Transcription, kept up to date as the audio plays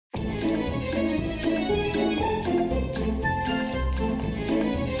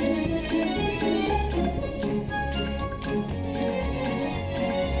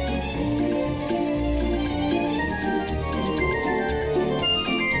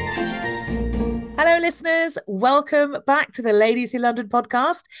Hello, listeners. Welcome back to the Ladies Who London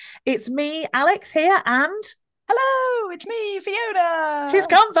podcast. It's me, Alex, here, and Hello, it's me, she's Fiona.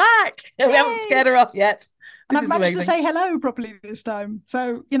 come back. We haven't Yay! scared her off yet. And This I've is managed to amazing. say hello properly this time.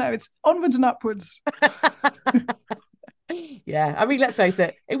 So, it's onwards and upwards. Yeah, I mean, let's face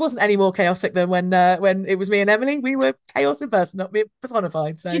it, it wasn't any more chaotic than when it was me and Emily. We were chaos in person, not me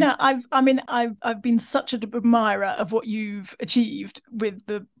personified. Do you So know, I've been such an admirer of what you've achieved with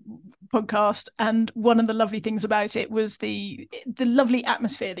the podcast, and one of the lovely things about it was the lovely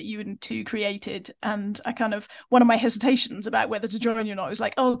atmosphere that you and two created. And I kind of one of my hesitations about whether to join you or not was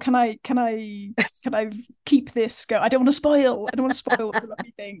like, oh, can I keep this go? I don't want to spoil the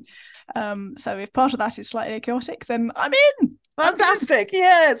lovely thing. So if part of that is slightly chaotic, then I'm in. I'm good. fantastic.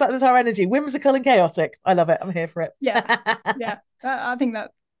 Yeah, it's like there's our energy, whimsical and chaotic. I love it. I'm here for it. Yeah, yeah. I think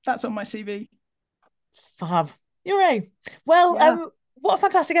that's on my CV. Fab. You're right. Well, Yeah, what a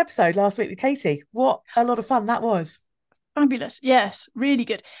fantastic episode last week with Katie. What a lot of fun that was. fabulous. Yes, really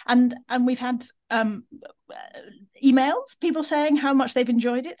good. And we've had emails, people saying how much they've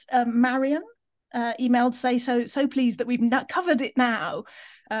enjoyed it. Marion emailed to say so pleased that we've covered it now,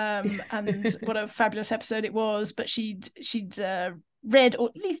 and what a fabulous episode it was. But she'd read or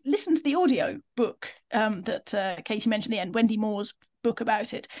at least listened to the audio book that Katie mentioned at the end, Wendy Moore's book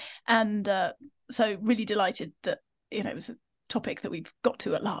about it, and so really delighted that it was a topic that we've got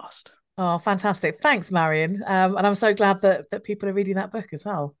to at last. Oh, fantastic. Thanks, Marion. And I'm so glad that people are reading that book as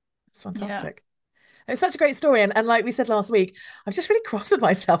well. It's Yeah. fantastic. It's such a great story. And like we said last week, I'm just really cross with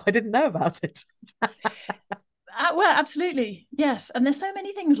myself. I didn't know about it. Well, absolutely. Yes. And there's so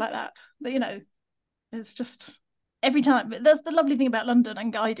many things like that, it's just every time. That's the lovely thing about London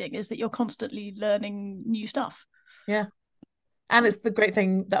and guiding, is that you're constantly learning new stuff. Yeah. And it's the great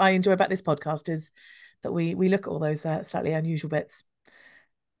thing that I enjoy about this podcast is that we look at all those slightly unusual bits.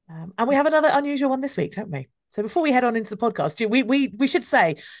 And we have another unusual one this week, don't we? So before we head on into the podcast, we should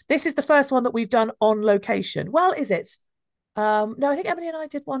say this is the first one that we've done on location. Well, is it? No, I think Emily and I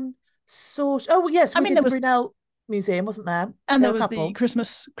did one sort. Oh, yes, I we mean, did there the was Brunel Museum, wasn't there? and There there were a was the couple.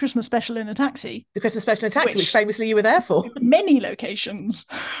 Christmas special in a taxi, The Christmas special in a taxi, which which famously you were there for. many locations.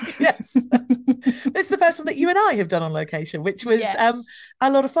 Yes. This is the first one that you and I have done on location, which was Yes. a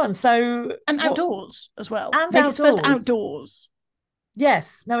lot of fun. So And what outdoors as well. and Maybe it's the first outdoors. outdoors.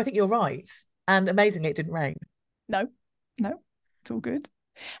 Yes. No, I think you're right. And amazingly it didn't rain. No, no, it's all good.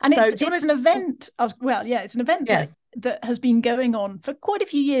 And So it's do you it's want an to event. Well, yeah, it's an event yeah. that has been going on for quite a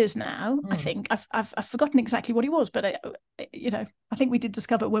few years now. I Mm, think I've forgotten exactly what it was, but I think we did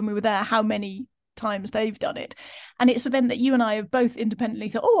discover when we were there how many times they've done it. And it's an event that you and I have both independently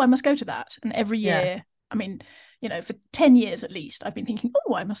thought, oh, I must go to that. And every yeah. year, I mean, for 10 years at least, I've been thinking,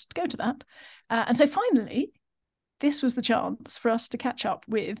 oh, I must go to that. And so finally, this was the chance for us to catch up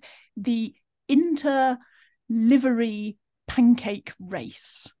with the inter livery pancake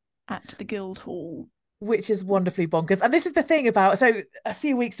race at the Guildhall. Which is wonderfully bonkers. And this is the thing about so a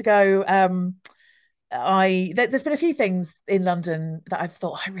few weeks ago, there's been a few things in London that I've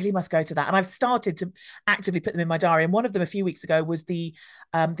thought I really must go to that, and I've started to actively put them in my diary. And one of them a few weeks ago was the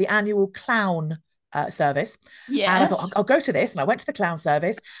annual clown service, and I thought Yes. I'll go to this, and I went to the clown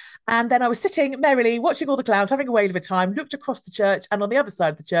service, and then I was sitting merrily watching all the clowns having a whale of a time. Looked across the church, and on the other side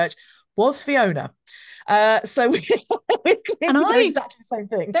of the church was Fiona. So we And do exactly the same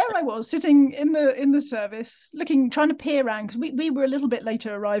thing. there I was sitting in the service, trying to peer around, because we were a little bit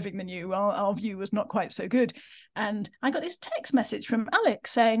later arriving than you. Our view was not quite so good. And I got this text message from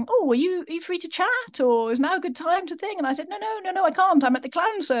Alex saying, oh, are you free to chat, or is now a good time to thing? And I said, no, I can't. I'm at the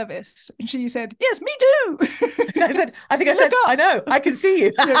clown service. And she said, yes, me too. I Look said, I up. know, I can see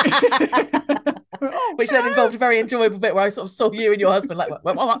you. Oh, Which then involved a very enjoyable bit where I sort of saw you and your husband like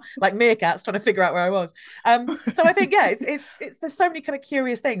meerkats trying to figure out where I was. So I think it's there's so many kind of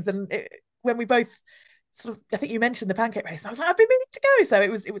curious things, and when we both sort of I think you mentioned the pancake race, and I was like I've been meaning to go, so it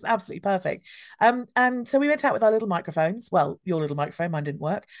was absolutely perfect. And so we went out with our little microphones. Well, your little microphone, mine didn't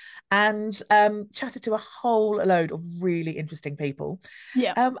work, and chatted to a whole load of really interesting people.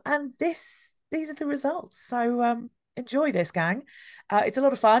 yeah. And these are the results. So enjoy this, gang. It's a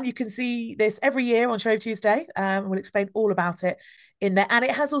lot of fun. You can see this every year on Show Tuesday. We'll explain all about it in there. And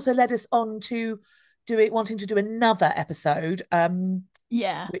it has also led us on to wanting to do another episode.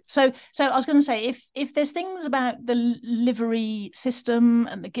 Yeah. Which, So I was going to say, if there's things about the livery system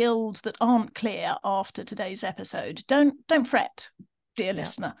and the guilds that aren't clear after today's episode, don't fret, dear yeah.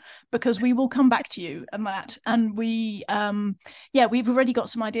 listener, because we will come back to you and that. And we've already got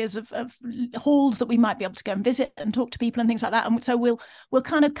some ideas of halls that we might be able to go and visit and talk to people and things like that. And so we'll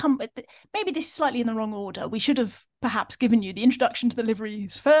kind of come. Maybe this is slightly in the wrong order. We should have perhaps given you the introduction to the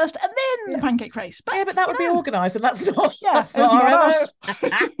liveries first and then the pancake race. But that would be organised, and that's not that's not us.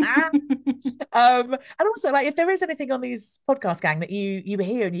 And also, like, if there is anything on these podcast, gang, that you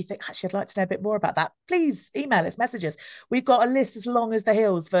hear and you think, actually, I'd like to know a bit more about that, please email us, message us. We've got a list as long as the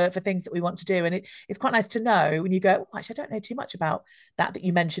hills for things that we want to do, and it's quite nice to know when you go, oh, actually, I don't know too much about that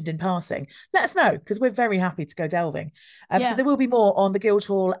you mentioned in passing. Let us know, because we're very happy to go delving. So there will be more on the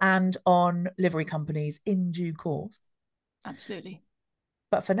Guildhall and on livery companies in due course. Absolutely.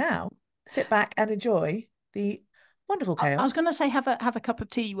 But for now, sit back and enjoy the wonderful chaos. I was going to say have a cup of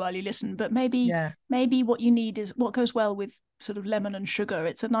tea while you listen, but maybe what you need is what goes well with sort of lemon and sugar.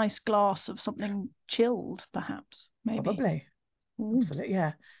 It's a nice glass of something chilled, perhaps. Maybe. Probably. Absolutely,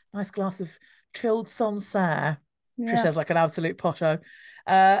 yeah. Nice glass of chilled Sancerre. Trish says, like an absolute potto.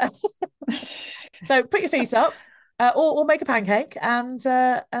 So put your feet up, or make a pancake and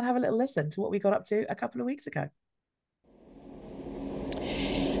have a little listen to what we got up to a couple of weeks ago.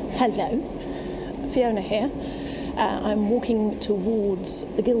 Hello, Fiona here. I'm walking towards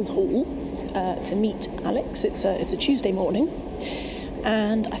the Guildhall to meet Alex. It's a Tuesday morning,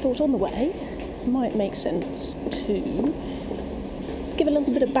 and I thought on the way it might make sense to give a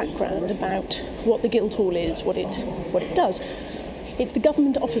little bit of background about what the Guildhall is, what it does. It's the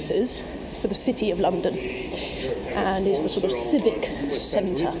government offices for the City of London, and is the sort of civic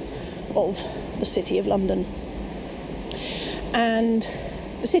centre of the City of London. And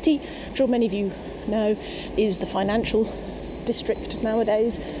the city, I'm sure many of you know, is the financial district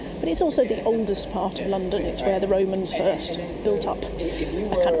nowadays, but it's also the oldest part of London. It's where the Romans first built up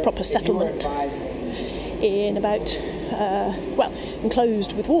a kind of proper settlement in about,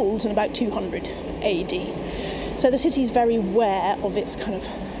 enclosed with walls in about 200 AD. So the city's very aware of its kind of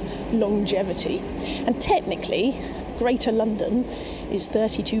longevity. And technically, Greater London is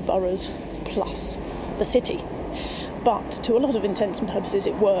 32 boroughs plus the city. But to a lot of intents and purposes,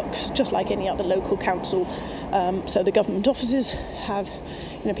 it works just like any other local council. So the government offices have,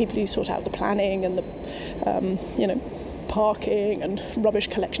 people who sort out the planning and the, parking and rubbish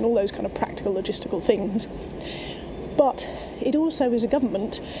collection, all those kind of practical logistical things. But it also is a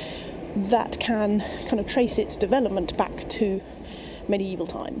government that can kind of trace its development back to medieval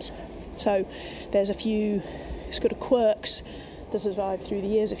times. So there's a few sort of quirks that survive through the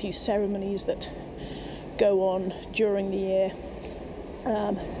years, a few ceremonies that go on during the year.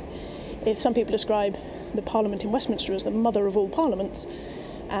 If some people describe the Parliament in Westminster as the mother of all parliaments,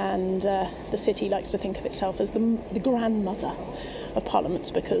 and the city likes to think of itself as the grandmother of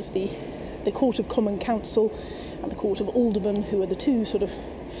parliaments, because the Court of Common Council and the Court of Aldermen, who are the two sort of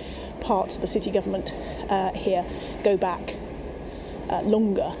parts of the city government here, go back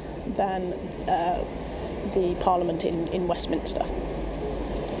longer than the Parliament in Westminster.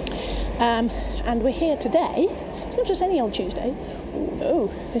 And we're here today. It's not just any old Tuesday.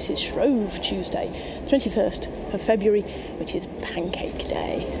 Oh, this is Shrove Tuesday, 21st of February, which is Pancake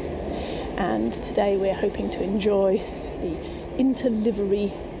Day. And today we're hoping to enjoy the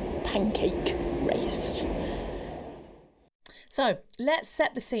interlivery pancake race. So let's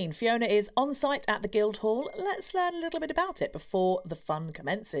set the scene. Fiona is on site at the Guildhall. Let's learn a little bit about it before the fun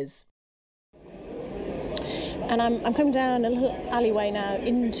commences. And I'm coming down a little alleyway now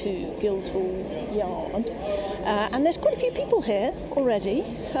into Guildhall Yard, and there's quite a few people here already,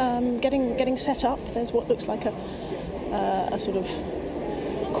 getting set up. There's what looks like a sort of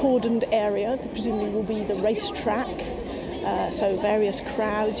cordoned area that presumably will be the racetrack. So various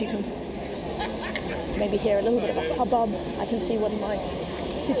crowds. You can maybe hear a little bit of a hubbub. I can see one of my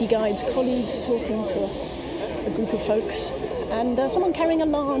City Guides colleagues talking to a group of folks, and someone carrying a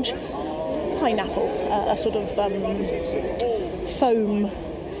large pineapple, a sort of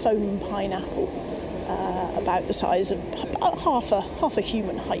foam pineapple, about the size of half a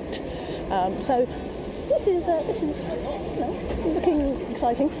human height. So this is looking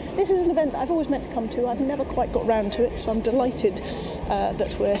exciting. This is an event that I've always meant to come to. I've never quite got round to it, so I'm delighted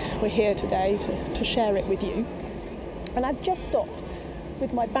that we're here today to share it with you. And I've just stopped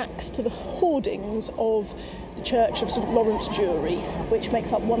with my backs to the hoardings of the Church of St Lawrence Jewry, which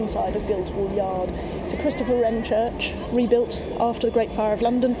makes up one side of Guildhall Yard. It's a Christopher Wren church, rebuilt after the Great Fire of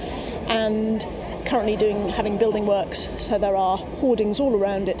London, and currently having building works, so there are hoardings all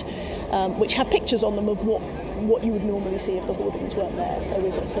around it, which have pictures on them of what you would normally see if the hoardings weren't there. So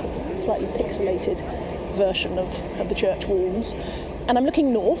we've got sort of a slightly pixelated version of the church walls. And I'm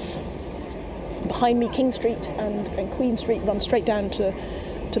looking north. Behind me, King Street and Queen Street run straight down to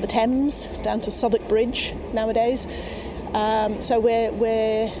the Thames, down to Southwark Bridge nowadays. So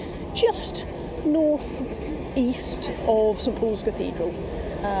we're just north-east of St Paul's Cathedral,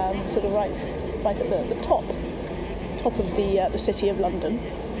 sort of right at the top top of the City of London,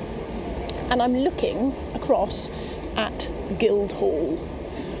 and I'm looking across at Guildhall,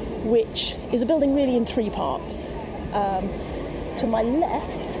 which is a building really in three parts. To my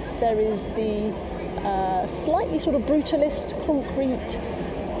left, there is the slightly sort of brutalist concrete,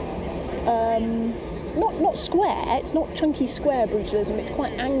 not square, it's not chunky square brutalism, it's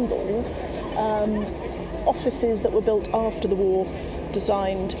quite angled, offices that were built after the war,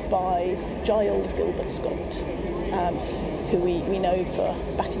 designed by Giles Gilbert Scott, who we know for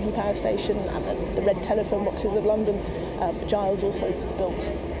Battersea Power Station and the red telephone boxes of London. But Giles also built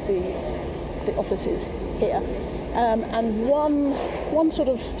the offices here. And one sort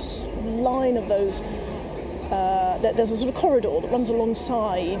of line of those, there's a sort of corridor that runs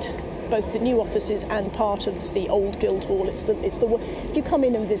alongside both the new offices and part of the old Guildhall. It's the if you come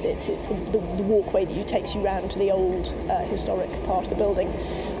in and visit, it's the walkway that takes you round to the old historic part of the building,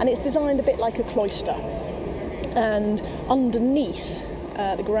 and it's designed a bit like a cloister. And underneath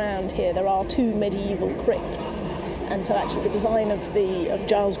the ground here, there are two medieval crypts. And so actually the design of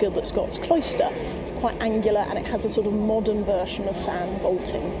Giles Gilbert Scott's cloister is quite angular, and it has a sort of modern version of fan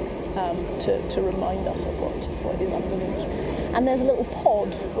vaulting to remind us of what is underneath. And there's a little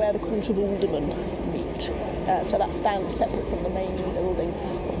pod where the Court of Aldermen meet. So that stands separate from the main building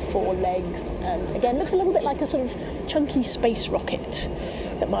on four legs, and again looks a little bit like a sort of chunky space rocket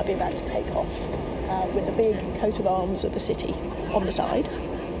that might be about to take off, with the big coat of arms of the city on the side.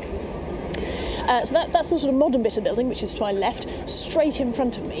 So that's the sort of modern bit of the building, which is to my left. Straight in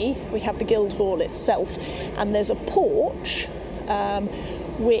front of me, we have the Guildhall itself, and there's a porch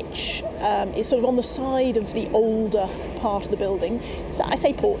which is sort of on the side of the older part of the building. So I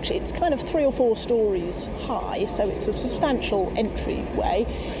say porch, it's kind of 3 or 4 stories high, so it's a substantial entryway.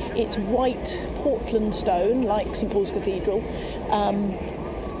 It's white Portland stone, like St Paul's Cathedral,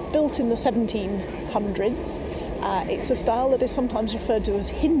 built in the 1700s. It's a style that is sometimes referred to as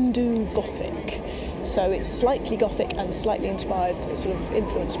Hindu Gothic. So it's slightly Gothic and slightly inspired, sort of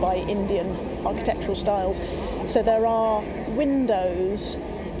influenced by Indian architectural styles. So there are windows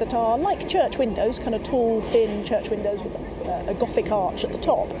that are like church windows, kind of tall, thin church windows with a Gothic arch at the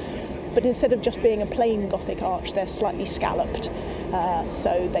top. But instead of just being a plain Gothic arch, they're slightly scalloped.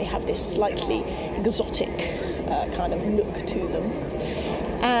 So they have this slightly exotic kind of look to them.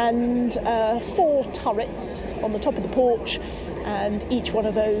 And 4 turrets on the top of the porch, and each one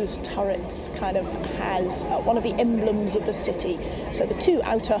of those turrets kind of has one of the emblems of the city. So the 2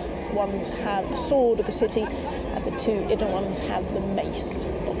 outer ones have the sword of the city, and the 2 inner ones have the mace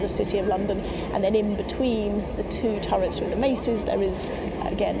of the City of London. And then in between the 2 turrets with the maces, there is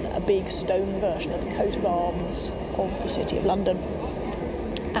again a big stone version of the coat of arms of the City of London.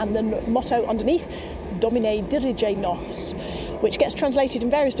 And the motto underneath, Domine dirige nos, which gets translated in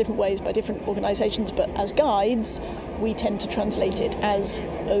various different ways by different organisations, but as guides we tend to translate it as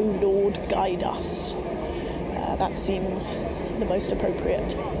O Lord, guide us. That seems the most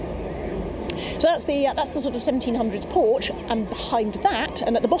appropriate. So that's the sort of 1700s porch, and behind that,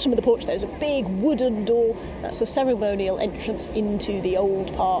 and at the bottom of the porch, there's a big wooden door. That's the ceremonial entrance into the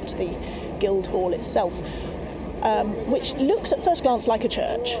old part, the Guildhall itself, which looks at first glance like a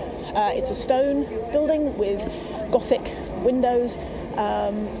church. It's a stone building with Gothic windows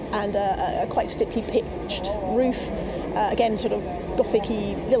and a quite steeply pitched roof. Again, sort of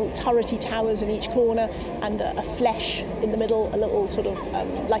Gothic-y, little turrety towers in each corner, and a flesh in the middle, a little sort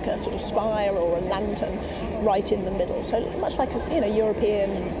of like a sort of spire or a lantern right in the middle. So much like a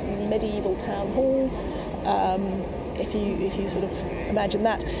European medieval town hall. If you sort of imagine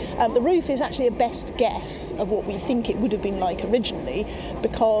that. The roof is actually a best guess of what we think it would have been like originally,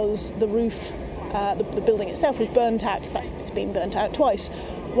 because the roof, the building itself was burnt out. In fact, it's been burnt out twice.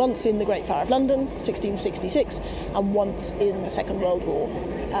 Once in the Great Fire of London, 1666, and once in the Second World War.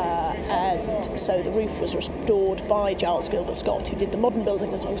 And so the roof was restored by Giles Gilbert Scott, who did the modern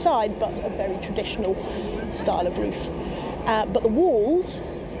building alongside, but a very traditional style of roof. But the walls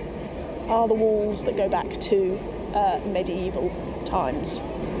are the walls that go back to medieval times.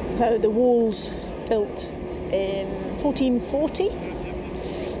 So the walls built in 1440,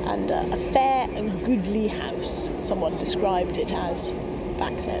 and a fair and goodly house, someone described it as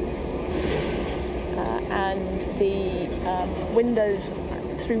back then. And the windows,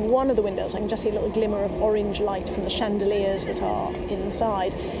 through one of the windows I can just see a little glimmer of orange light from the chandeliers that are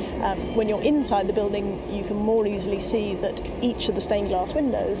inside. When you're inside the building, you can more easily see that each of the stained glass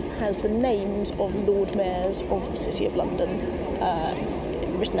windows has the names of Lord Mayors of the City of London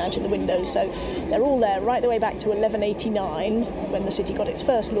written out in the windows. So they're all there right the way back to 1189, when the city got its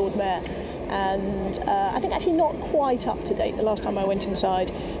first Lord Mayor. And I think actually not quite up to date. The last time I went inside,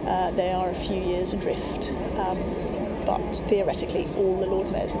 they are a few years adrift. but theoretically all the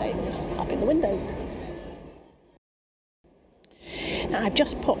Lord Mayor's names up in the windows. Now, I've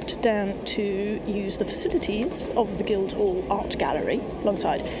just popped down to use the facilities of the Guildhall Art Gallery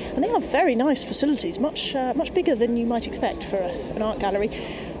alongside, and they are very nice facilities, much bigger than you might expect for an art gallery,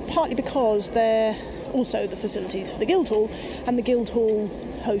 partly because they're also the facilities for the Guildhall, and the Guildhall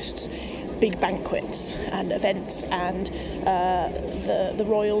hosts big banquets and events, and the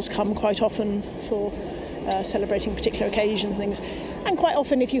royals come quite often for celebrating particular occasions and things. And quite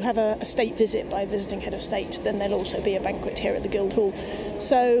often, if you have a state visit by a visiting head of state, then there'll also be a banquet here at the Guildhall.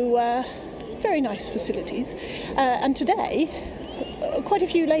 So, very nice facilities. And today, quite a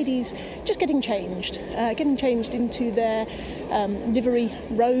few ladies just getting changed into their livery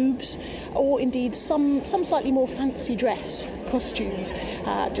robes, or indeed some slightly more fancy dress costumes.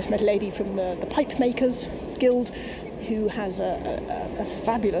 I've just met a lady from the Pipe Makers Guild who has a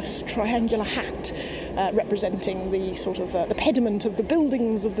fabulous triangular hat representing the sort of the pediment of the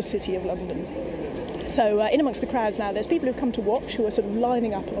buildings of the City of London. So in amongst the crowds now, there's people who've come to watch who are sort of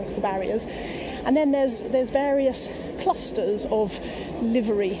lining up amongst the barriers, and then there's various clusters of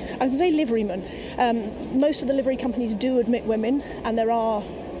livery. I would say liverymen. Most of the livery companies do admit women, and there are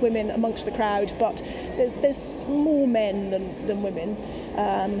women amongst the crowd, but there's more men than women.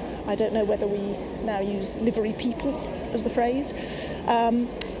 I don't know whether we now use livery people as the phrase.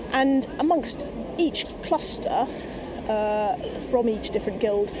 And amongst each cluster from each different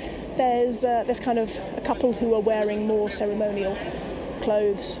guild, there's kind of a couple who are wearing more ceremonial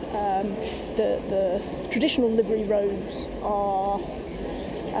clothes. The traditional livery robes are,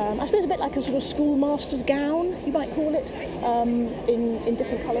 I suppose, a bit like a sort of schoolmaster's gown, you might call it, in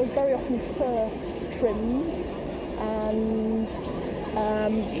different colours, very often fur trimmed, and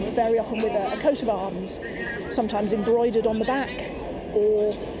very often with a coat of arms, sometimes embroidered on the back,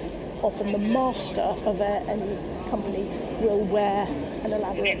 or often the master of any company will wear an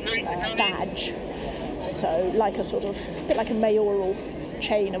elaborate badge. So like a sort of, a bit like a mayoral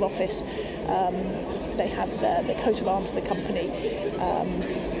chain of office, they have the coat of arms of the company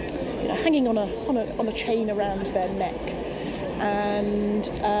hanging on a chain around their neck, and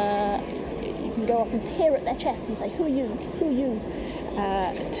you can go up and peer at their chest and say, who are you,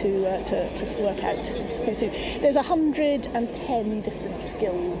 to work out who's who. There's 110 different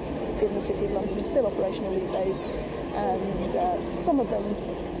guilds in the City of London, still operational these days, and some of them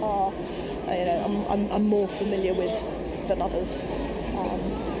are, I'm more familiar with than others.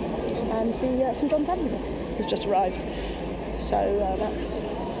 And the St John's Ambulance has just arrived, so that's,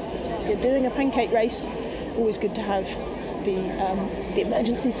 if you're doing a pancake race, always good to have the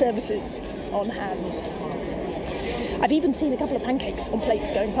emergency services on hand. I've even seen a couple of pancakes on plates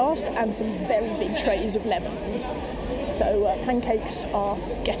going past, and some very big trays of lemons. So pancakes are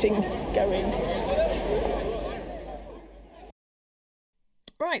getting going.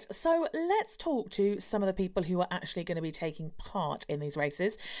 Right, so let's talk to some of the people who are actually going to be taking part in these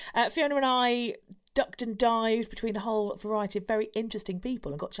races. Fiona and I ducked and dived between a whole variety of very interesting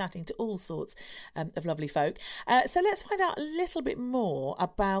people and got chatting to all sorts of lovely folk. So let's find out a little bit more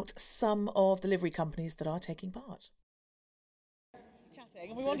about some of the livery companies that are taking part.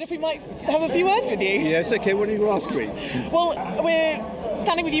 And we wonder if we might have a few words with you. Yes, okay, what are you going to ask me? Well, we're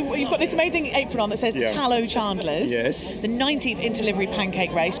standing with you. You've got this amazing apron on that says the Tallow Chandlers. Yes. The 19th Interlivery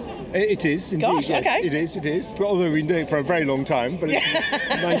Pancake Race. It is, indeed. Gosh, yes, okay. It is. Well, although we've been doing it for a very long time, but it's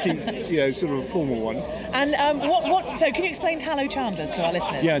the 19th, sort of a formal one. And so can you explain Tallow Chandlers to our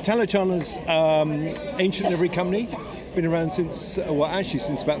listeners? Yeah, Tallow Chandlers, ancient livery company. Been around since about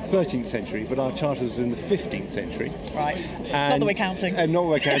the 13th century, but our charter was in the 15th century. Right. Not that we're counting. Not that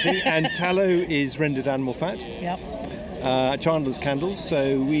we're counting. And tallow is rendered animal fat. Yep. Chandler's candles,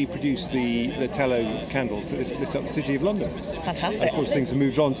 so we produce the tallow candles that lit up the City of London. Fantastic. Of course, things have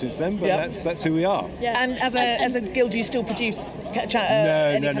moved on since then, but that's who we are. Yeah. And as a guild, do you still produce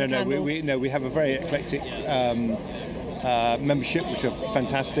No. We have a very eclectic membership, which are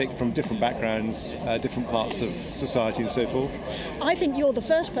fantastic from different backgrounds, different parts of society and so forth. I think you're the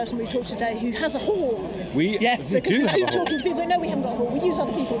first person we've talked to today who has a hall. We do have a hall. Because we keep talking to people, no, we haven't got a hall, we use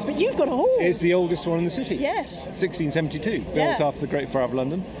other people's, but you've got a hall. It's the oldest one in the city. Yes. 1672, built after the Great Fire of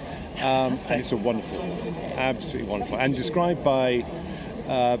London. And it's a wonderful, absolutely wonderful, and described by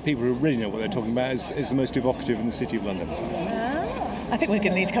people who really know what they're talking about as the most evocative in the City of London. I think we're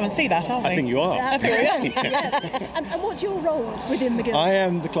going to need to come and see that, aren't we? I think you are. Yes. And what's your role within the guild? I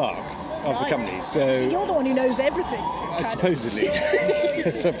am the clerk of the company. So you're the one who knows everything. Supposedly.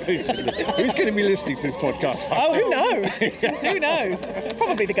 Supposedly. Who's going to be listening to this podcast? Oh, who knows? Who knows?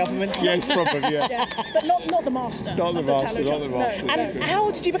 Probably the government. Yes, probably, yeah. But not the master. Not the master. No. And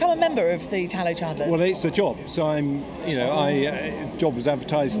how did you become a member of the Tallow Chandlers? Well, it's a job. So job was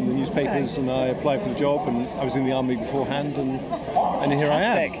advertised in the newspapers, and I applied for the job, and I was in the army beforehand, and here I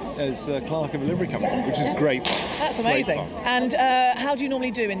am as clerk of a livery company, which is great fun. That's amazing. Great fun. And how do you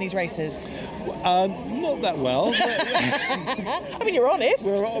normally do in these races? Not that well. I mean, you're honest.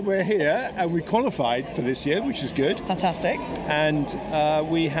 We're here, and we qualified for this year, which is good. Fantastic. And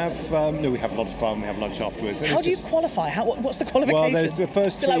we have a lot of fun. We have lunch afterwards. How do you qualify? What's the qualifications? Well, there's the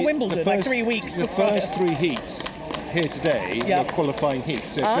first three. Like Wimbledon, like 3 weeks the before. first 3 heats here today Yep. are qualifying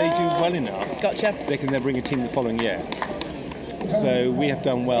heats. So if they do well enough, Gotcha. they can then bring a team the following year. So we have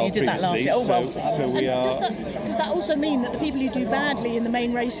done well you did that previously. last year. Oh, well. So we are. Does that also mean that the people who do badly in the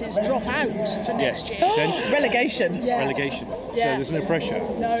main races drop out for next year? Potentially. Relegation. Yeah. Relegation. Yeah. So there's no pressure.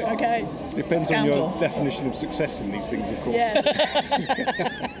 No, okay. Depends on Scandal. your definition of success in these things, of course. Yes.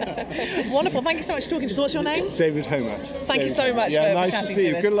 Wonderful. Thank you so much for talking to us. What's your name? David Homer. Thank you so much Yeah, for nice to chatting see to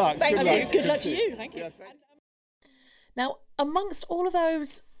you. us. Good luck. Thank Good you. luck. Good luck to you. Thank you. Now, amongst all of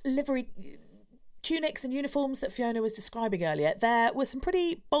those livery tunics and uniforms that Fiona was describing earlier, there were some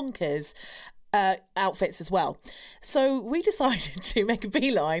pretty bonkers outfits as well. So we decided to make a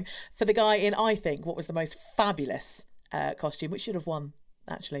beeline for the guy in, I think, what was the most fabulous costume, which should have won,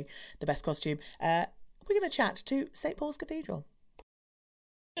 actually, the best costume. We're going to chat to St Paul's Cathedral.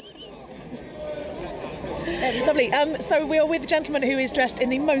 Lovely. So we are with a gentleman who is dressed in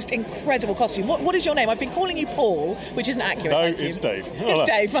the most incredible costume. What is your name? I've been calling you Paul, which isn't accurate. No, I assume. it's Dave. It's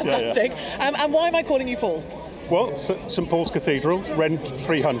Dave. Fantastic. Yeah. And why am I calling you Paul? Well, St Paul's Cathedral, Rent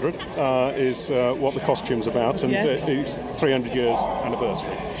 300, is what the costume's about, and Yes. it's 300 years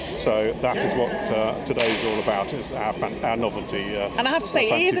anniversary. So that is what today's all about, is our novelty. And I have to say,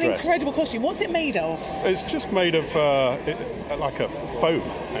 it is an dress. incredible costume. What's it made of? It's just made of like a foam,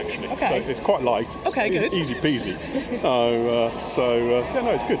 actually. Okay. So it's quite light. Okay, good. Easy peasy. Yeah,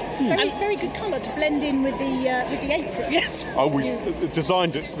 no, it's good. Very good colour to blend in with the apron. Yes. Oh, we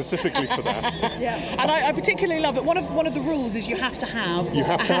designed it specifically for that. Yeah. And I particularly love it. One of the rules is you have to have You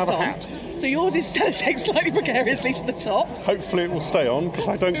have a to hat have a on. hat. So yours is sellotaped slightly precariously to the top. Hopefully it will stay on, because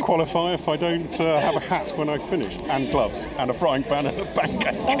I don't qualify if I don't have a hat when I finish, and gloves, and a frying pan and a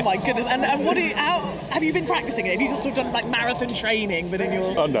pancake. Oh my goodness! And how have you been practicing it? Have you sort of done like marathon training, but in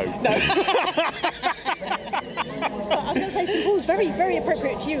your? Oh no. No. I was going to say, St Paul's very, very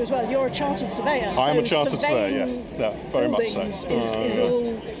appropriate to you as well. You're a chartered surveyor. I am so a chartered surveyor, yes. Yeah, very much so. buildings is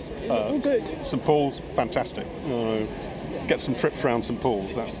all good. St Paul's, fantastic. Get some trips around St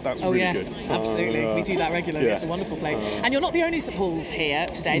Paul's. That's Oh really yes, good. absolutely. We do that regularly. yeah. It's a wonderful place. And you're not the only St Paul's here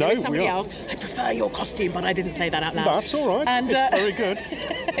today. No, there is somebody we are. else. I prefer your costume, but I didn't say that out loud. That's all right. And, it's very good,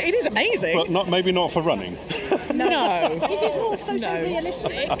 it is amazing. but maybe not for running. No. This is more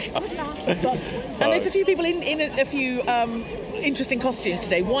photorealistic. And there's a few people in a few interesting costumes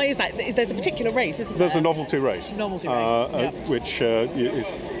today. Why is that? There's a particular race, isn't there? There's a novelty race. Novelty race, yep. Which is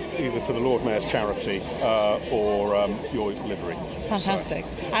either to the Lord Mayor's charity or your livery. Fantastic.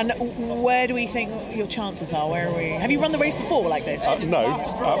 And where do we think your chances are? Where are we? Have you run the race before like this? No,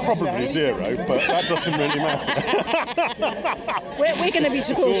 probably 0, but that doesn't really matter. We're going to be It's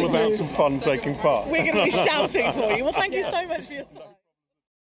supporting all about you. some fun taking part. We're going to be shouting for you. Well, thank you so much for your time.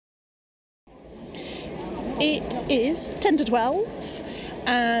 It is 10 to 12,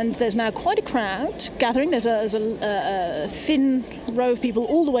 and there's now quite a crowd gathering. There's a thin row of people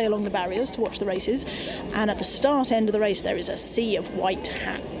all the way along the barriers to watch the races, and at the start end of the race there is a sea of white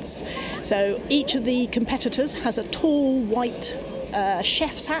hats. So each of the competitors has a tall white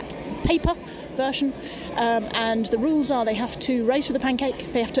chef's hat, paper version, and the rules are they have to race with a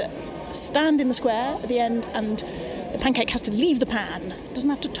pancake, they have to stand in the square at the end, and the pancake has to leave the pan. It doesn't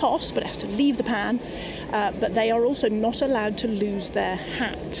have to toss, but it has to leave the pan. But they are also not allowed to lose their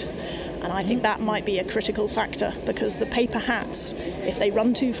hat. And I think that might be a critical factor, because the paper hats, if they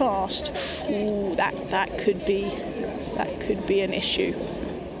run too fast, that could be an issue.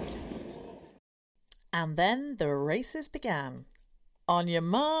 And then the races began. On your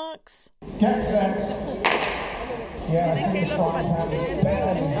marks. Get set. Yeah, I think the frying pan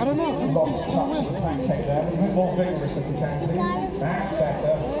barely lost touch of the pancake there. A bit more vigorous if you can, please. That's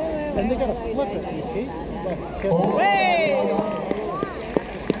better. And they gotta flip it, you see?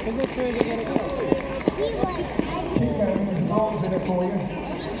 Keep going, there's balls in it for you.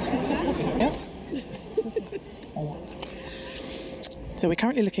 So we're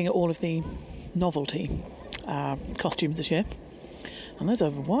currently looking at all of the novelty costumes this year. And there's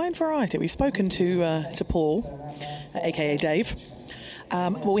a wide variety. We've spoken to Paul, aka Dave.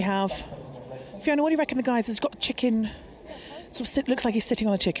 Well, we have Fiona. What do you reckon the guys? Has got chicken. Looks like he's sitting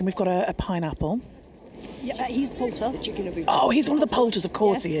on a chicken. We've got a pineapple. Yeah, he's the poulter. Oh, he's one of the poulters, of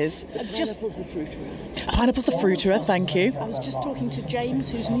course he is. Pineapple's the fruiterer. Pineapple's the fruiterer, thank you. I was just talking to James,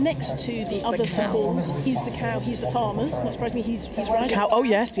 who's next to the other stalls. He's the cow, he's the farmers. Not surprisingly, he's right. Cow, oh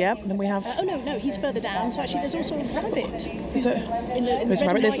yes, yeah. And then we have... no, he's further down. So actually there's also a rabbit. There's a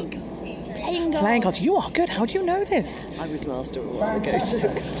rabbit. Playing cards. You are good. How do you know this? I was master a while ago. So.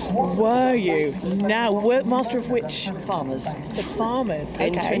 Were you? Now, master of which? Farmers. The farmers. Okay.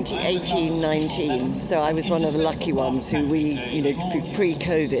 In 2018-19. So I was one of the lucky ones who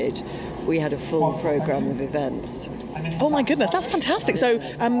pre-COVID, we had a full programme of events. Oh my goodness, that's fantastic. So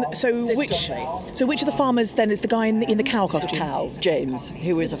which of the farmers then is the guy in the cow costume? The cow, James,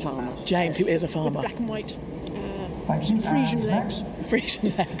 who is a farmer. James, who is a farmer. Black and white. Frisian legs.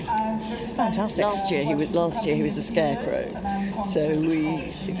 Frisian legs. Fantastic. Last year he was a scarecrow. So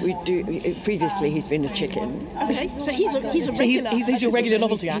we do. Previously he's been a chicken. Okay, so he's a regular. He's your regular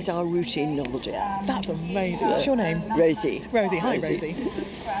novelty act. He's our routine novelty act. That's amazing. What's your name? Rosie. Rosie. Hi, Rosie.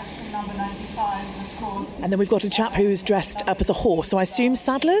 And then we've got a chap who's dressed up as a horse. So I assume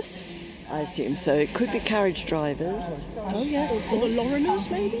saddlers. I assume so. It could be carriage drivers. Oh yes, or the Loriners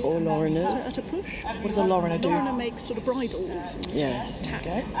maybe. Or Loriners. At a push. What does a Loriner do? Loriner makes sort of bridles. Yes.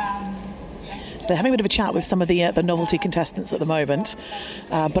 Okay. So they're having a bit of a chat with some of the novelty contestants at the moment,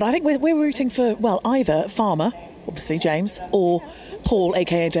 but I think we're rooting for either Farmer, obviously James, or Paul,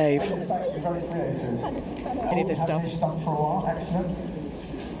 aka Dave. Any of this stuff.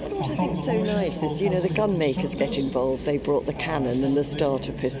 What I think is so nice is, the gun makers get involved. They brought the cannon and the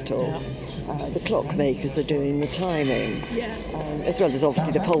starter pistol. The clock makers are doing the timing, as well as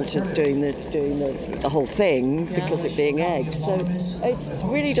obviously the poulters doing the whole thing because it being eggs. So it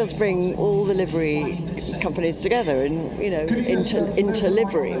really does bring all the livery companies together and into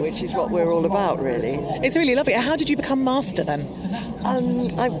livery, which is what we're all about, really. It's really lovely. How did you become master then?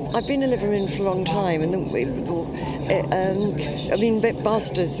 I've been a liveryman for a long time, and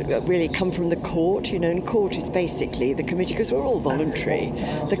masters really come from the court, and court is basically the committee, because we're all voluntary.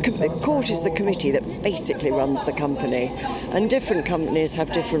 The court is the committee that basically runs the company, and different companies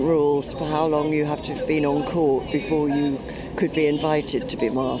have different rules for how long you have to have been on court before you could be invited to be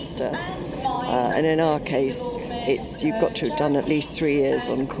master. And in our case, you've got to have done at least 3 years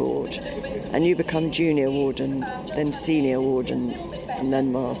on court, and you become junior warden, then senior warden, and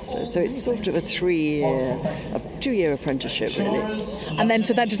then master. So it's sort of a 2-year apprenticeship, really. And then,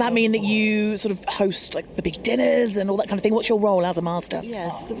 does that mean that you sort of host like the big dinners and all that kind of thing? What's your role as a master?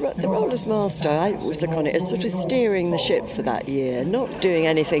 Yes, the role as master, I always look on it as sort of steering the ship for that year, not doing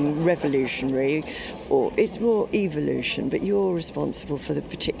anything revolutionary, or it's more evolution, but you're responsible for the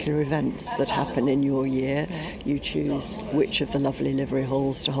particular events that happen in your year. You choose which of the lovely livery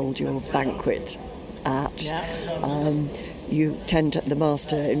halls to hold your banquet at. You tend to, the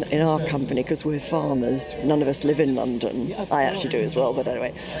master in our company, because we're farmers, none of us live in London. I actually do as well, but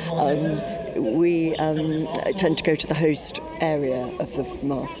anyway. We tend to go to the host area of the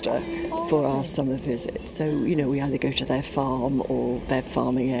master for our summer visit. So, we either go to their farm or their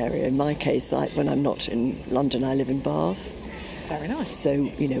farming area. In my case, when I'm not in London, I live in Bath. Very nice.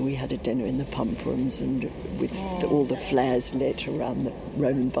 So, we had a dinner in the pump rooms and with all the flares lit around the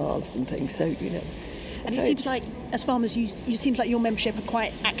Roman baths and things. So, And it seems like, as farmers, you seems like your membership are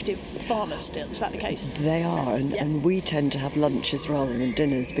quite active farmers still. Is that the case? They are, and we tend to have lunches rather than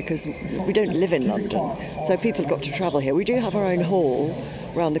dinners because we don't live in London. So people have got to travel here. We do have our own hall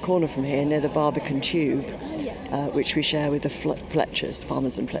round the corner from here near the Barbican Tube, which we share with the Fletchers,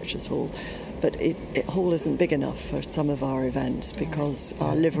 Farmers and Fletchers Hall. But hall isn't big enough for some of our events because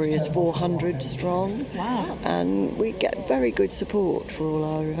our livery is 400 strong. Wow. And we get very good support for all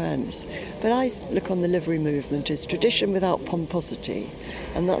our events. But I look on the livery movement as tradition without pomposity,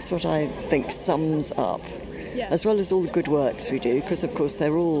 and that's what I think sums up, as well as all the good works we do, because of course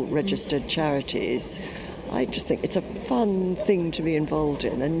they're all registered charities. I just think it's a fun thing to be involved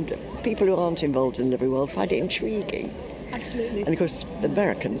in, and people who aren't involved in the livery world find it intriguing. Absolutely. And of course, the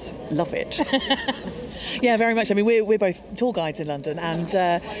Americans love it. Yeah, very much. I mean, we're both tour guides in London, and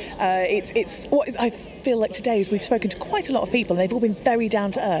it's what I feel like today is we've spoken to quite a lot of people, and they've all been very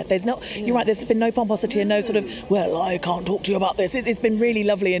down to earth. There's not, you're right, there's been no pomposity and no sort of, well, I can't talk to you about this. It's been really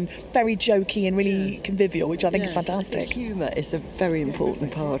lovely and very jokey and really convivial, which I think is fantastic. Humour is a very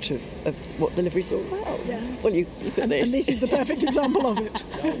important part of what the livery's all about. Yeah. Well, you look at this. And this is the perfect example of it.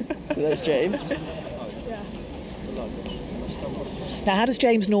 There's James. Now, how does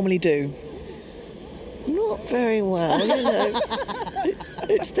James normally do? Not very well,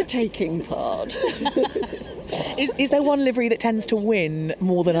 It's the taking part. Is there one livery that tends to win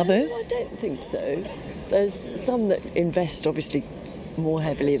more than others? I don't think so. There's some that invest obviously more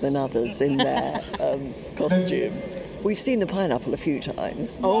heavily than others in their costume. We've seen the pineapple a few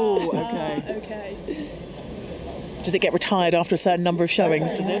times. Oh, okay. Okay. Does it get retired after a certain number of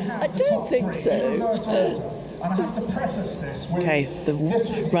showings, does it? I don't think so. And I have to preface this with Okay, the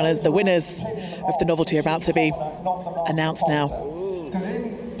runners, the winners of the novelty are about to be announced now. Because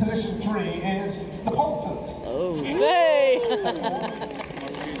in position 3 is the Poulters. Oh. Hey!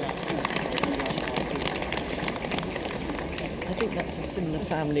 I think that's a similar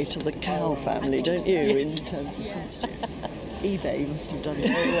family to the cow family, don't you, in terms of costume? eBay must have done it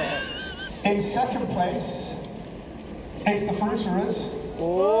very well. In second place, it's the Fruiterers.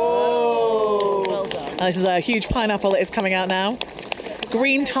 Oh, well done. And this is a huge pineapple that is coming out now.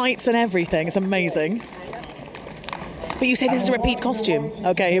 Green tights and everything. It's amazing. But you say this is a repeat costume.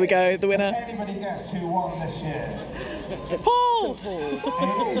 Okay, here we go. The winner. Anybody guess who won this year? Paul! It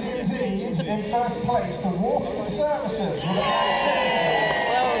is indeed, in first place, the Water Conservators with a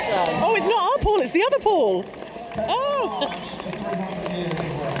magnificent Well done. Oh, it's not our Paul, it's the other Paul. Oh! to 300 years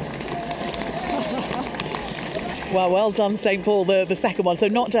of work. Well done, St. Paul, the second one. So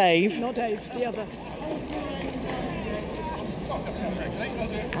not Dave. Not Dave, the other.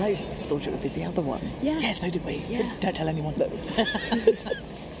 I thought it would be the other one. Yeah, so did we. Yeah. Don't tell anyone.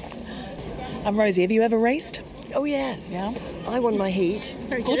 And Rosie, have you ever raced? Oh, yes. Yeah. I won my heat.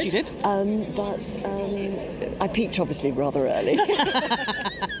 Of course you did. But I peaked obviously rather early.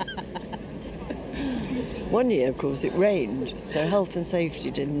 One year, of course, it rained, so health and safety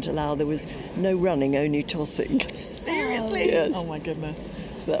didn't allow. There was no running, only tossing. Seriously? Yes. Oh my goodness.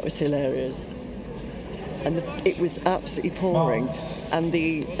 That was hilarious. And it was absolutely pouring. And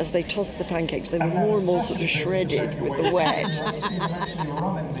as they tossed the pancakes, they were more and more sort of shredded with the wet. Actually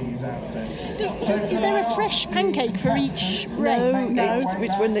running these outfits. Is there a fresh pancake for each race? No.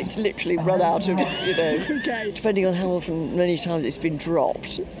 It's when it's literally run out of, Okay. depending on many times it's been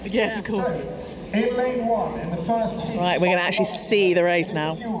dropped. Yes, of course. So, in lane 1, in the first heat. Right, we're going to actually see the race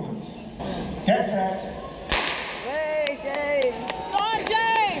now. Get set. Hey, James! Go on,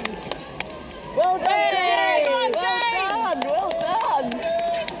 James! Well done, James! Go on, James! Well done!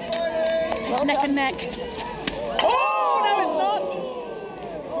 It's neck and neck. Oh, no, it's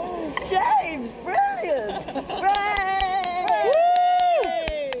not! James, brilliant! Hooray!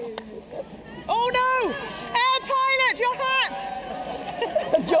 Oh, no! Air pilot, your hat!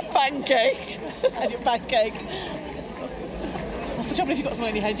 Your pancake. And your pancake. That's the trouble if you've got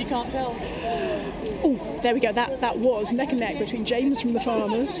something on your head, you can't tell. Oh, there we go. That was neck and neck between James from the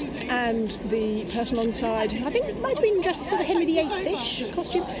Farmers and the person alongside, I think it might have been just sort of Henry VIII-ish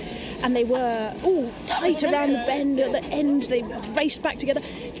costume. And they were tight around the bend at the end. They raced back together.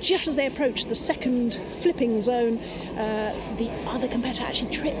 Just as they approached the second flipping zone, the other competitor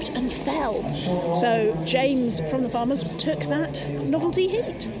actually tripped and fell. So James from the Farmers took that novelty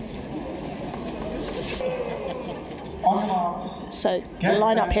heat. So the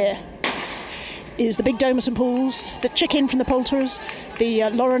line-up here is the big Dome of St Paul's, the chicken from the Poulters, the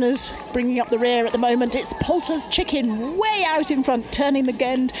Laureners bringing up the rear at the moment. It's the Poulters chicken way out in front, turning the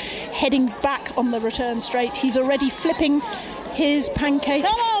Gend, heading back on the return straight. He's already flipping his pancake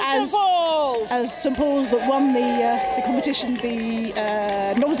as St Paul's that won the competition, the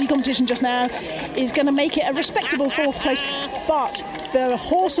novelty competition just now, is going to make it a respectable fourth place. But the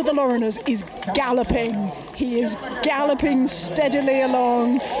horse of the Laureners is galloping. He is galloping steadily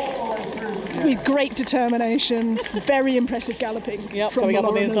along with great determination. Very impressive galloping. Yep, from coming the up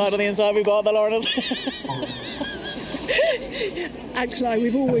on the inside, we've got the Laureners. Alex and I,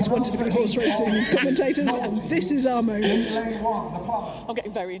 we've always wanted to be horse racing commentators, and this is our moment. I'm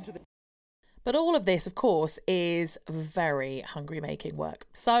getting very into this. But all of this, of course, is very hungry-making work.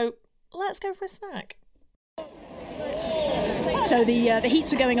 So let's go for a snack. So the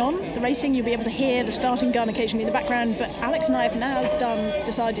heats are going on, the racing. You'll be able to hear the starting gun occasionally in the background, but Alex and I have now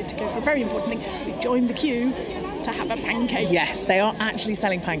decided to go for a very important thing. We've joined the queue to have a pancake. Yes, they are actually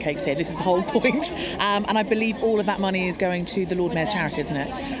selling pancakes here. This is the whole point. And I believe all of that money is going to the Lord Mayor's charity, isn't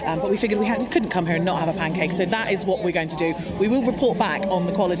it? But we figured we couldn't come here and not have a pancake, so that is what we're going to do. We will report back on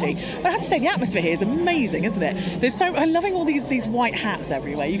the quality. But I have to say, the atmosphere here is amazing, isn't it? I'm loving all these white hats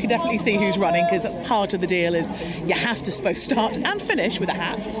everywhere. You can definitely see who's running, because that's part of the deal, is you have to both start and finish with a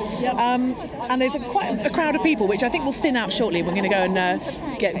hat. Yep. And there's quite a crowd of people, which I think will thin out shortly. We're going to go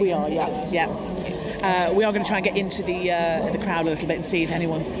and we are going to try and get into the crowd a little bit and see if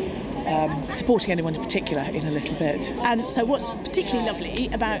anyone's supporting anyone in particular in a little bit. And so what's particularly lovely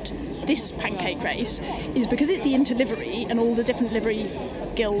about this pancake race is because it's the interlivery and all the different livery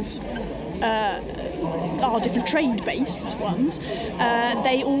guilds are different trade-based ones.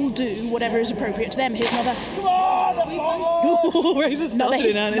 They all do whatever is appropriate to them. Here's another. Where is it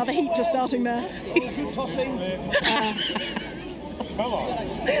starting? Another heat just starting there. Come on.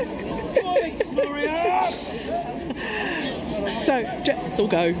 So it's all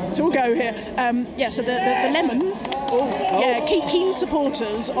go. It's all go here. So the lemons. Yeah, keen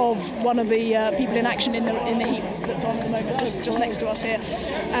supporters of one of the people in action in the heat that's on at the moment, just next to us here.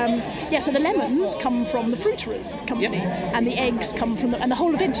 So the lemons come from the fruiterers company, and the eggs come from and the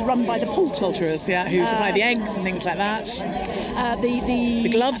whole event is run by the poulterers. Yeah, who supply the eggs and things like that. The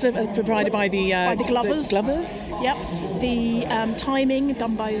gloves are provided by the glovers. The glovers. Yep. The timing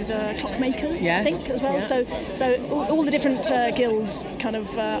done by the clockmakers, yes, I think, as well. Yeah. So all the different guilds kind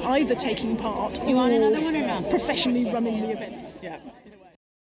of either taking part or professionally running the events. Yeah.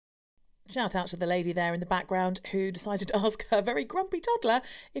 Shout out to the lady there in the background who decided to ask her very grumpy toddler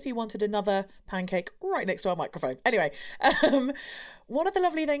if he wanted another pancake right next to our microphone. Anyway, one of the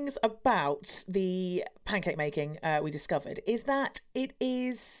lovely things about the pancake making we discovered is that it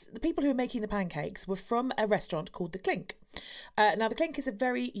is the people who are making the pancakes were from a restaurant called The Clink. Now, The Clink is a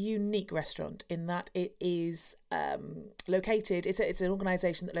very unique restaurant in that it is located, it's an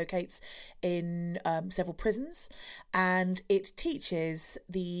organisation that locates in several prisons, and it teaches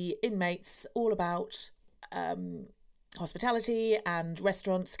the inmates all about hospitality and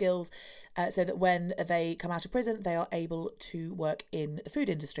restaurant skills so that when they come out of prison, they are able to work in the food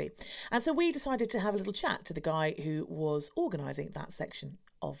industry. And so we decided to have a little chat to the guy who was organising that section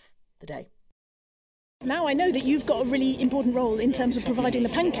of the day. Now I know that you've got a really important role in terms of providing the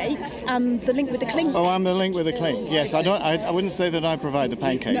pancakes and the link with the Clink. Oh, I'm the link with the Clink. Yes, I wouldn't say that I provide the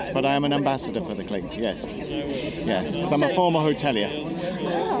pancakes, but I am an ambassador for the Clink. Yes. Yeah. So I'm a former hotelier.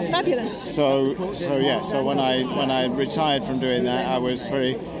 Oh, fabulous. So when I retired from doing that, I was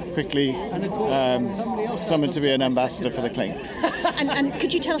very quickly summoned to be an ambassador for the Clink. And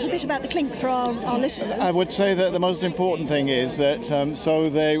could you tell us a bit about the Clink for our listeners? I would say that the most important thing is that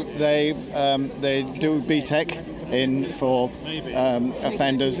they do BTEC in for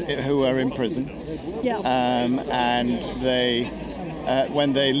offenders who are in prison. Yeah. And they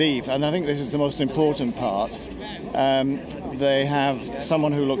when they leave, and I think this is the most important part, they have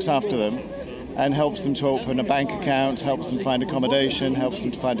someone who looks after them and helps them to open a bank account, helps them find accommodation, helps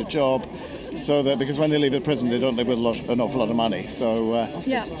them to find a job, so that because when they leave the prison they don't live with an awful lot of money. So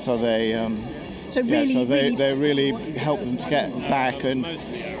they really help them to get back and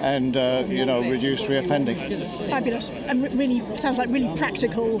reduce reoffending. Fabulous, and really sounds like really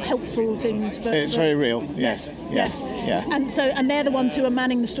practical, helpful things. It's very real. Yes. Yeah. And they're the ones who are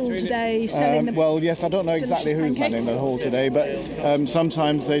manning the stall today, selling the. Well, yes, I don't know exactly who's pancakes. manning the hall today, but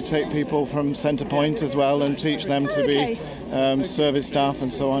sometimes they take people from Centre Point as well and teach them to be service staff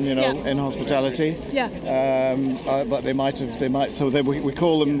and so on. In hospitality. Yeah. But they might. So we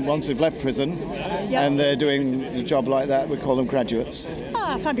call them once they've left prison, and they're doing a job like that. We call them graduates.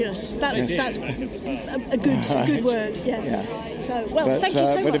 Ah, fabulous. That's a good word. Yes. Yeah. So thank you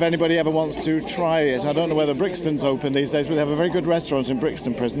so much. But if anybody ever wants to try it, I don't know whether Brixton's open these days. We have a very good restaurant in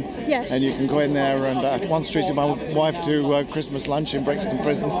Brixton Prison. Yes. And you can go in there, and I once treated my wife to Christmas lunch in Brixton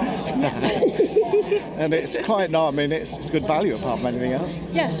Prison. And it's quite it's good value apart from anything else.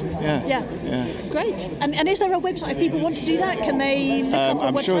 Yes. Yeah. Great. And is there a website if people want to do that? Can they? Look up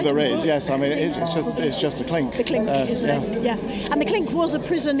I'm a sure website? there is. Yes. I mean, it's just a Clink. The Clink is there. Yeah. And the Clink was a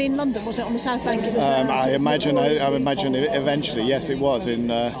prison in London, wasn't it? On the South Bank. It was. I imagine eventually, yes, it was in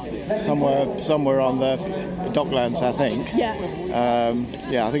somewhere on the Docklands, I think. Yeah.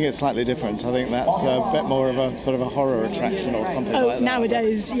 I think it's slightly different. I think that's a bit more of a sort of a horror attraction or something like that. Oh,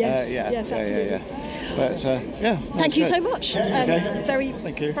 nowadays, yes. Yes, absolutely. Yeah. But thank you so much. Okay.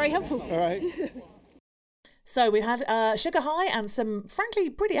 Thank you. Very helpful. All right. So we had sugar high and some, frankly,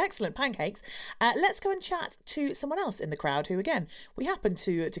 pretty excellent pancakes. Let's go and chat to someone else in the crowd who, again, we happened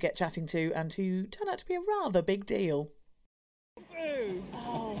to get chatting to and who turned out to be a rather big deal.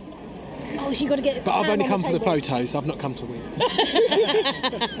 Oh, so you got to get. But I've only come for the photos. I've not come to win.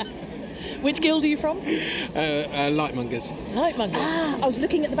 Which guild are you from? Lightmongers. Lightmongers. I was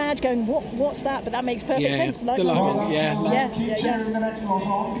looking at the badge, going, "What's that?" But that makes perfect sense. The Lightmongers. Yeah.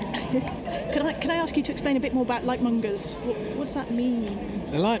 Can I ask you to explain a bit more about Lightmongers? What does that mean?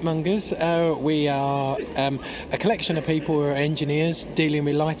 The Lightmongers. We are a collection of people who are engineers dealing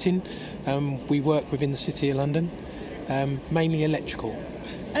with lighting. We work within the City of London, mainly electrical.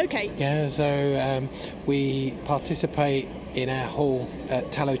 Okay. Yeah. So we participate in our hall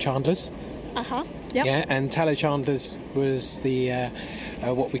at Tallow Chandler's. Yep. Yeah, and tallow chandlers was the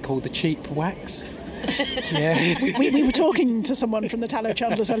what we call the cheap wax. Yeah. we were talking to someone from the tallow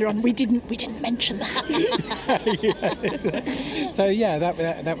chandlers earlier on. We didn't mention that. So yeah,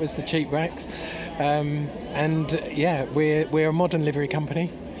 that was the cheap wax, and yeah, we're a modern livery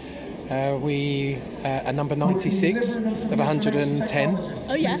company. We are number 96 of 110.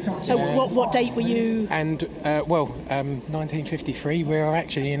 Oh yeah. So what date were you? And 1953. We are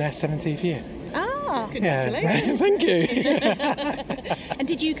actually in our 70th year. Congratulations. Thank you. And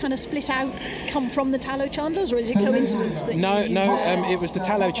did you kind of split out, come from the tallow chandlers, or is it coincidence that it was the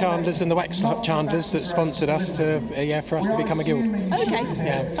tallow chandlers and the wax chandlers that sponsored us for us to become a guild. Okay.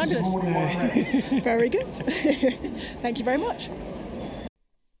 Yeah. Fabulous. Very good. Thank you very much.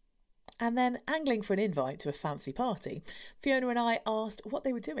 And then, angling for an invite to a fancy party, Fiona and I asked what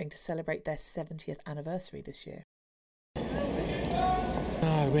they were doing to celebrate their 70th anniversary this year.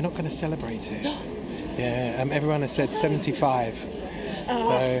 No, we're not going to celebrate it. Yeah, everyone has said 75.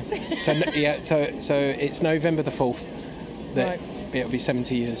 So it's November the 4th that it'll be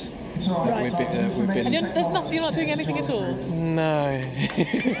 70 years. Right. We've been. You're not doing anything at all? No.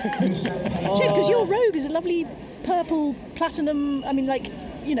 Because your robe is a lovely purple platinum. I mean,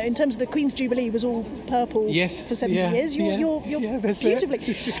 in terms of the Queen's Jubilee was all purple for 70 years. You're beautifully.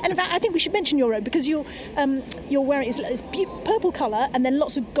 And in fact, I think we should mention your robe because you're wearing it's purple colour and then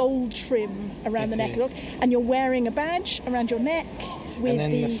lots of gold trim around the neck, and you're wearing a badge around your neck. With and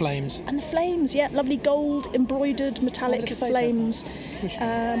then the flames. And the flames, lovely gold embroidered metallic flames.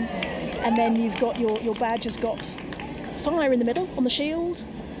 And then you've got your badge has got fire in the middle on the shield.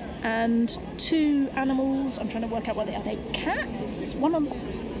 And 2 animals. I'm trying to work out what they are. They cats. One on.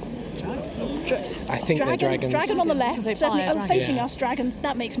 I think they're dragons. Dragon on the left. Certainly, facing Yeah. us, dragons.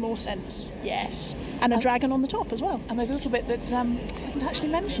 That makes more sense. Yes, and a dragon on the top as well. And there's a little bit that wasn't actually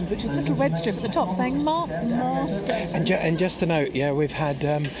mentioned, which is a little red strip at the top saying Master. And just to note, we've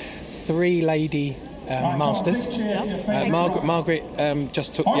had 3 lady masters. Margaret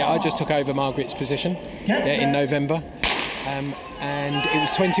just took. I just took over Margaret's position in November. And it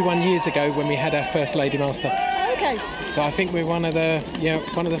was 21 years ago when we had our first lady master. Okay. So I think we're one of the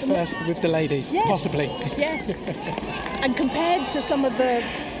first with the ladies, possibly. Yes. And compared to some of the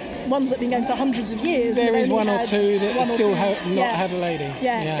ones that have been going for hundreds of years, there is one or two that still have not had a lady.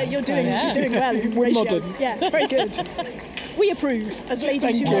 Yeah. So you're doing well. We're modern. Yeah. Very good. We approve as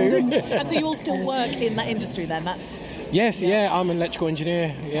ladies Thank who you. London. And so you all still work in that industry then? That's. Yes, I'm an electrical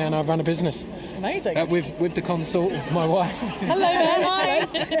engineer, and I run a business. Amazing. With the consort, my wife. Hello there, hi.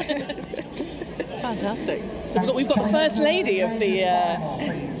 Fantastic. So we've got the first lady of the.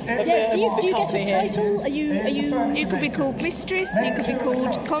 Yes. Do you get a title? Are you? You could be called mistress. You could be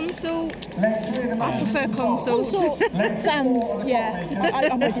called consort. I prefer consort. Sounds. Yeah.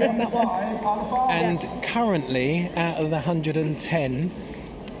 I'm with you on that one. And currently, out of the 110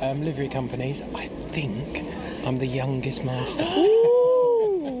 livery companies, I think I'm the youngest master.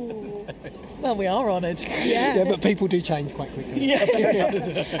 Well, we are honoured. Yeah, but people do change quite quickly. Yeah.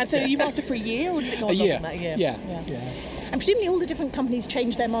 And so you master for a year, or does it go on longer than that? A year. Yeah. And presumably all the different companies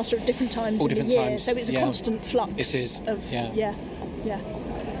change their master at different times in the year, so it's a constant flux. It is. Yeah.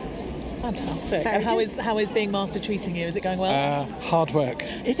 Fantastic. And how is being master treating you? Is it going well? Hard work.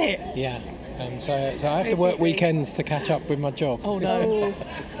 Is it? Yeah. So I have to work weekends to catch up with my job. Oh no.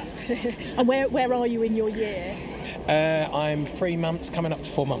 And where are you in your year? I'm 3 months, coming up to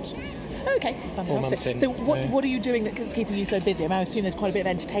 4 months. Okay, fantastic. 4 months in. So what are you doing that's keeping you so busy? I mean, I assume there's quite a bit of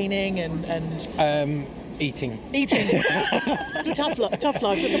entertaining and eating. It's a tough life,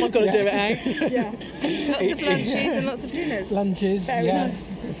 but someone's got to do it, eh? Yeah. Lots of lunches and lots of dinners. Lunches, Very nice.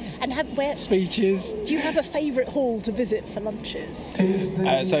 And speeches. Do you have a favourite hall to visit for lunches?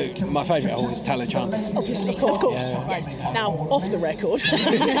 So my favourite hall is tallow chandlers. Obviously, of course. Yeah. Right. Now, off the record.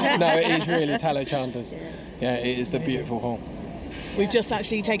 No, it is really tallow chandlers. Yeah, it is a beautiful hall. We've just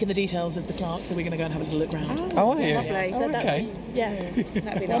actually taken the details of the clerk, so we're going to go and have a little look round. Oh, are you? Lovely. Oh, okay.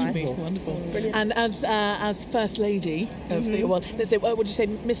 That'd be nice. Wonderful. Brilliant. And as first lady of the, let's say, what would you say,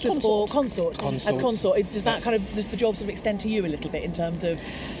 mistress or consort? Consort. As consort, does that does the job sort of extend to you a little bit in terms of,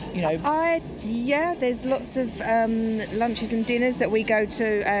 there's lots of lunches and dinners that we go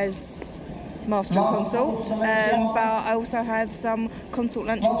to as master and consort, but I also have some consort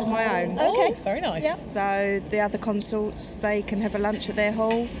lunches of my own. Okay, very nice. Yeah. So the other consorts, they can have a lunch at their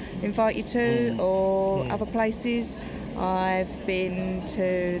hall, invite you to, or other places. I've been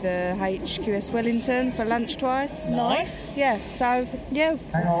to the HQS Wellington for lunch twice. Nice. Yeah, so, yeah,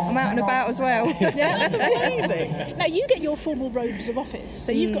 I'm out and about as well. Yeah, that's amazing. Now, you get your formal robes of office,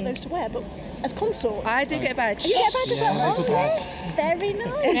 so you've got those to wear, but as consort... I do get a badge. You get a badge as well? Oh, yes. Very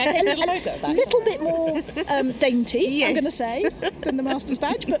nice. A little bit more dainty, I'm going to say, than the Master's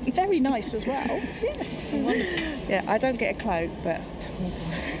badge, but very nice as well. Yes. Yeah, I don't get a cloak, but...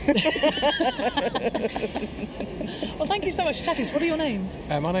 Well, thank you so much for chatting. So what are your names?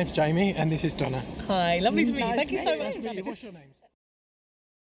 My name's Jamie, and this is Donna. Hi, lovely to meet you. Thank you so much. What's your names?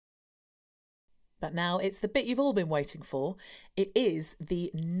 But now it's the bit you've all been waiting for. It is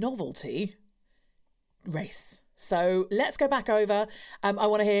the novelty race. So let's go back over. I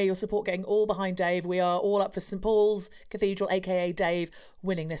want to hear your support getting all behind Dave. We are all up for St Paul's Cathedral, aka Dave,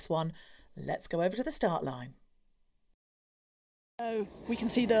 winning this one. Let's go over to the start line. So we can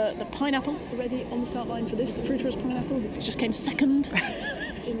see the pineapple already on the start line for this, the fruiterous pineapple, which just came second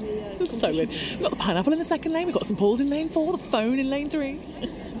in the This is so weird. We've got the pineapple in the second lane, we've got St Paul's in lane 4, the phone in lane 3.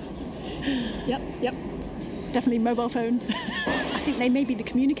 Yep. Definitely mobile phone. I think they may be the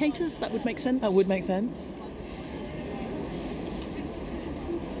communicators, that would make sense. That would make sense.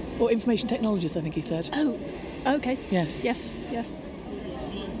 Or information technologists, I think he said. Oh, okay. Yes.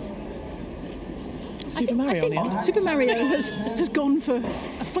 Super Mario on the end. Super Mario has gone for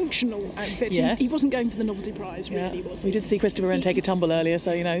a functional outfit. Yes. He wasn't going for the novelty prize, really, was he? We did see Christopher Wren take a tumble earlier,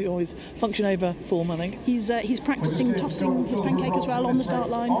 so, always function over form, I think. He's practising tossing his pancake as well on the start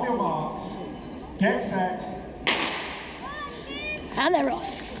line. On your marks, get set. And they're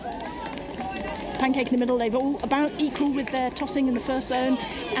off. Pancake in the middle, they've all about equal with their tossing in the first zone,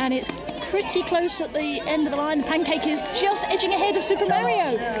 and it's pretty close at the end of the line. The Pancake is just edging ahead of Super Mario,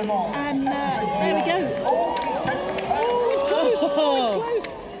 and there we go. Oh, it's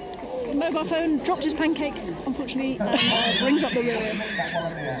close. The mobile phone drops his Pancake, unfortunately, and brings up the rear.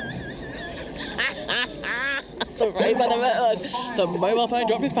 So right, the mobile phone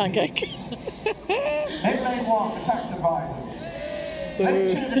dropped his pancake. In lane 1, the tax advisors. Lane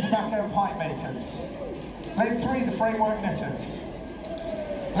 2, the tobacco and pipe makers. Lane 3, the framework knitters.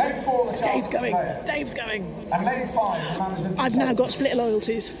 Lane 4, the chartered surveyors. Dave's going. And lane 5, the management. I've now got split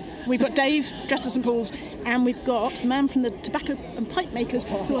loyalties. We've got Dave dressed as St Paul's, and we've got the man from the tobacco and pipe makers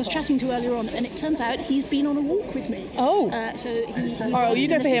who I was chatting to earlier on, and it turns out he's been on a walk with me. Oh. So he's All right, well, you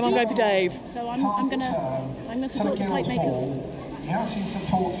go for him, I'm going for Dave. So I'm going to support the pipe makers. You haven't seen St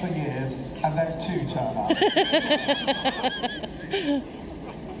Paul's for years, and then 2 turn up.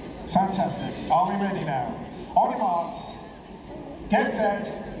 Fantastic. Are we ready now? On your marks, get set.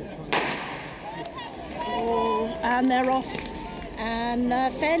 And they're off. And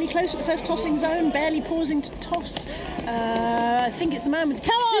fairly close at the first tossing zone, barely pausing to toss. I think it's the man with the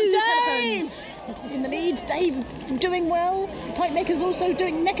telephones in the lead. Dave doing well. The pipe makers also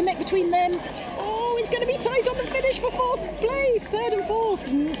doing neck and neck between them. Oh, it's going to be tight on the finish for 4th place, 3rd and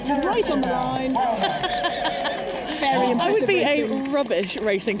 4th, right on the line. Very impressive. I would be racing. a rubbish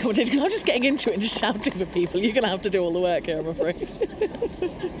racing commentator because I'm just getting into it and just shouting for people. You're going to have to do all the work here, I'm afraid.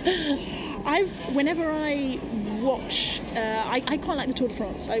 Whenever I watch, I quite like the Tour de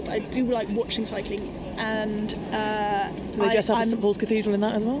France. I do like watching cycling, and Do they dress up at St Paul's Cathedral in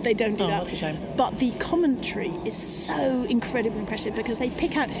that as well? They don't do that. That's a shame. But the commentary is so incredibly impressive because they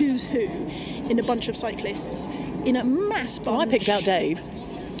pick out who's who in a bunch of cyclists in a mass bunch. Oh, I picked out Dave.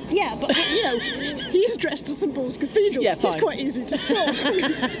 Yeah, but he's dressed as St Paul's Cathedral. Yeah, fine. It's quite easy to spot.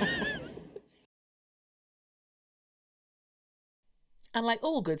 And like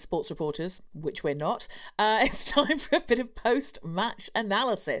all good sports reporters, which we're not, it's time for a bit of post-match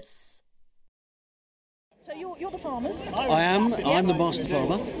analysis. So you're the farmers. I am. I'm the master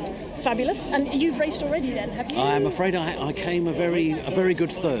farmer. Fabulous. And you've raced already then, have you? I am afraid I came a very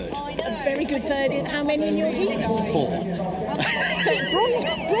good third. A very good third. In how many in your heat? 4.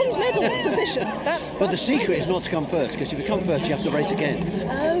 Bronze medal position. But the secret is not to come first, because if you come first, you have to race again.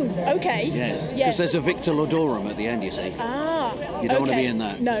 Oh, okay. Yes. Because there's a Victor Lodorum at the end, you see. Ah. You don't want to be in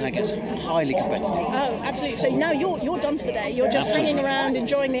that. No. That gets highly competitive. Oh, absolutely. So now you're done for the day. You're just hanging around,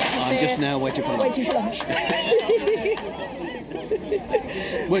 enjoying the atmosphere. I'm just now waiting for lunch.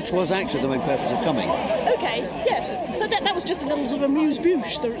 Which was actually the main purpose of coming. Okay, yes. So that was just a little sort of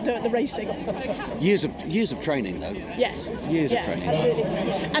amuse-bouche, the racing. Years of training, though. Yes. Years of training. Absolutely.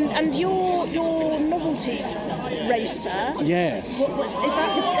 And your novelty racer. Yes. Is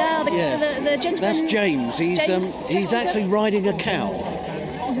that the gentleman? That's James. He's actually riding a cow.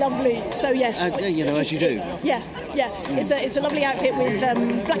 Lovely. So yes. As you do. Yeah. Yeah, it's a lovely outfit with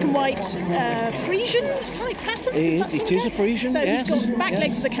black and white Frisian type patterns. It is a Frisian. So yes. he's got back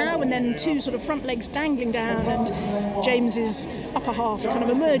legs of the cow and then two sort of front legs dangling down, and James's upper half kind of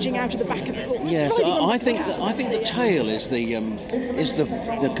emerging out of the back of the horse. Yes, I think the tail is the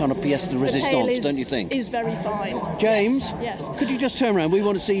kind of pièce de résistance, don't you think? Is very fine. James, yes. Could you just turn around? We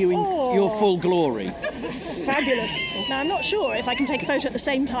want to see you in your full glory. Fabulous. Now, I'm not sure if I can take a photo at the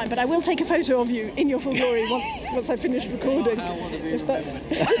same time, but I will take a photo of you in your full glory once I finish recording. If that's...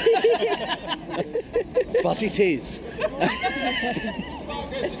 But it is.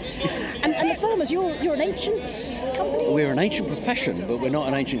 And the farmers, you're an ancient company? We're an ancient profession, but we're not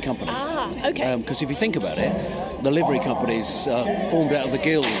an ancient company. Ah, okay. Because if you think about it, the livery companies formed out of the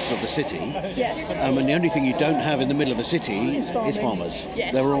guilds of the city. Yes. And the only thing you don't have in the middle of a city is farmers.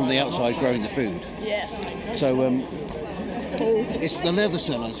 Yes. They're all on the outside growing the food. Yes. So it's the leather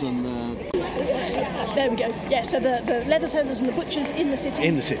sellers and there we go. Yeah, so the leather sellers and the butchers in the city.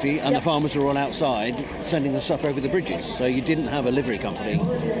 In the city, and the farmers are all outside sending the stuff over the bridges. So you didn't have a livery company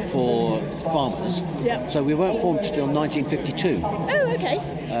for farmers. Yeah. So we weren't formed until 1952. Oh, okay.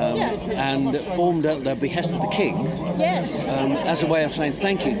 And formed at the behest of the king. Yes. As a way of saying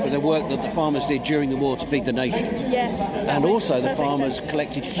thank you for the work that the farmers did during the war to feed the nation. Yeah. And also the farmers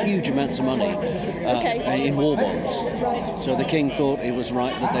collected huge amounts of money in war bonds. Right. So the king thought it was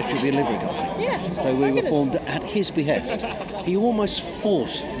right that there should be a livery company. Yeah. So we were formed at his behest. He almost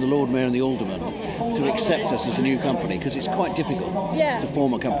forced the Lord Mayor and the Aldermen to accept us as a new company because it's quite difficult to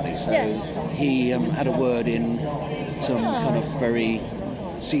form a company. So he had a word in some kind of very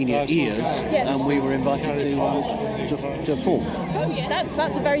senior ears, and we were invited to form. Oh, yeah.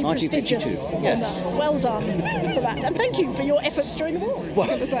 That's a very prestigious. Yes. Well done for that, and thank you for your efforts during the war.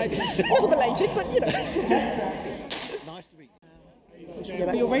 Well, I was going to say, a little belated, but you know. Nice to meet you.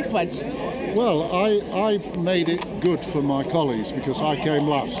 Your race went? Well, I made it good for my colleagues because I came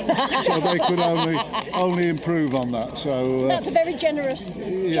last, so they could only improve on that. So that's a very generous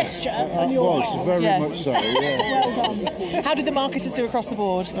gesture on your part. Very much so. Yeah. Well done. How did the marketers do across the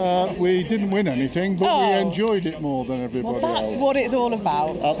board? We didn't win anything, but we enjoyed it more than everybody Well, that's else. what it's all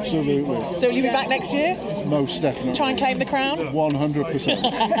about. Absolutely. So will you be back next year? Most definitely. Try and claim the crown? 100%.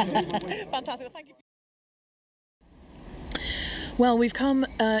 Fantastic. Well, thank you. Well, we've come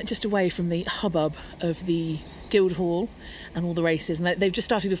just away from the hubbub of the Guildhall and all the races, and they've just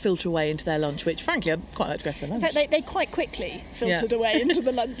started to filter away into their lunch, which, frankly, I'd quite like to go for lunch. In fact, they quite quickly filtered away into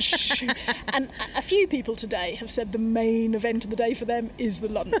the lunch. And a few people today have said the main event of the day for them is the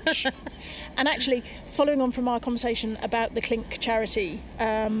lunch. And actually, following on from our conversation about the Clink charity,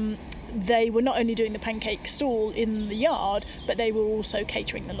 they were not only doing the pancake stall in the yard, but they were also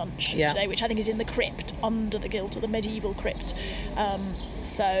catering the lunch today, which I think is in the crypt under the Guildhall, the medieval crypt.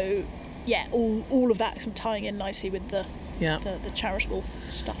 So, yeah, all of that tying in nicely with the charitable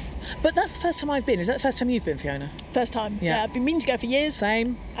stuff. But that's the first time I've been. Is that the first time you've been, Fiona? First time. Yeah, I've been meaning to go for years.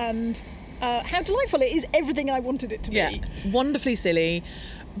 Same. And how delightful it is! Everything I wanted it to be. Yeah, wonderfully silly,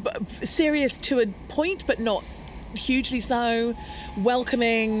 serious to a point, but not hugely so.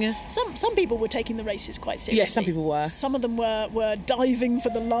 Welcoming. Some people were taking the races quite seriously. Yes, some people were. Some of them were diving for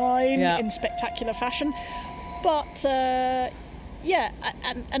the line in spectacular fashion. But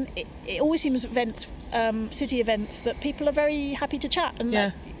and it always seems events, city events, that people are very happy to chat, and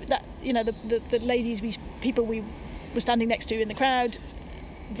that you know the ladies people we were standing next to in the crowd,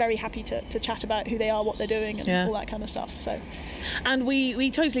 very happy to chat about who they are, what they're doing, and all that kind of stuff. So, and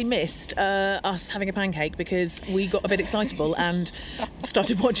we totally missed us having a pancake because we got a bit excitable and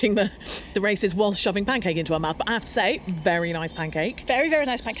started watching the races whilst shoving pancake into our mouth. But I have to say, very nice pancake. Very, very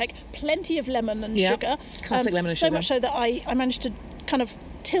nice pancake. Plenty of lemon and sugar. Classic lemon and so sugar. So much so that I managed to kind of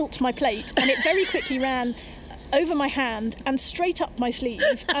tilt my plate, and it very quickly ran over my hand and straight up my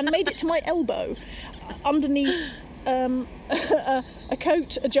sleeve and made it to my elbow underneath a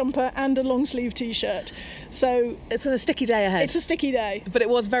coat, a jumper, and a long sleeve t-shirt. So it's a sticky day ahead. It's a sticky day, but it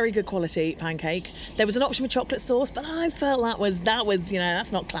was very good quality pancake. There was an option for chocolate sauce, but I felt that was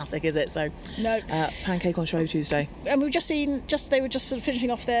that's not classic, is it? So no. Pancake on Shrove Tuesday. And we've they were just sort of finishing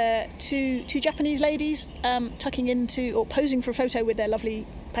off their two Japanese ladies tucking into or posing for a photo with their lovely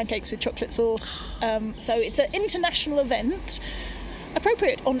pancakes with chocolate sauce. So it's an international event.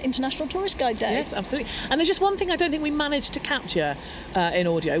 Appropriate on International Tourist Guide Day. Yes, absolutely. And there's just one thing I don't think we managed to capture in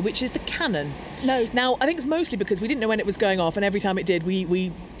audio, which is the cannon. No. Now, I think it's mostly because we didn't know when it was going off, and every time it did,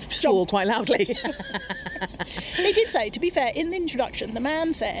 we swore quite loudly. They did say, to be fair, in the introduction, the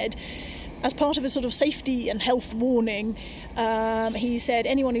man said, as part of a sort of safety and health warning, he said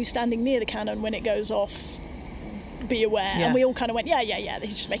anyone who's standing near the cannon when it goes off, be aware. Yes. And we all kind of went, yeah,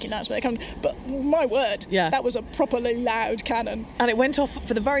 he's just making an announcement. But my word, that was a properly loud cannon. And it went off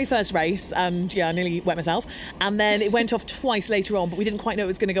for the very first race, and I nearly wet myself. And then it went off twice later on, but we didn't quite know it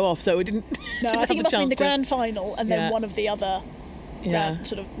was going to go off, so we didn't. No, didn't I think it must have been the grand final, and then Yeah. one of the other. Round,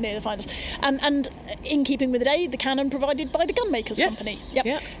 sort of near the finals, and in keeping with the day, the cannon provided by the Gunmakers Company,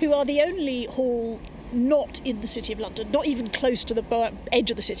 who are the only hall not in the City of London, not even close to the edge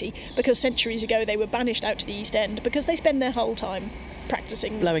of the city, because centuries ago they were banished out to the East End because they spend their whole time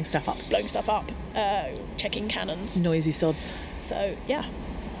practicing blowing stuff up, checking cannons, noisy sods. So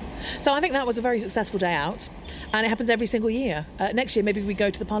I think that was a very successful day out, and it happens every single year. Next year maybe we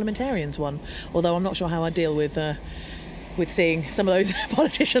go to the Parliamentarians one, although I'm not sure how I deal with seeing some of those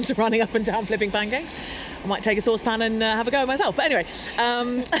politicians running up and down flipping pancakes. I might take a saucepan and have a go myself. But anyway,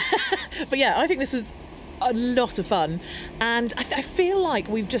 but yeah, I think this was a lot of fun, and I feel like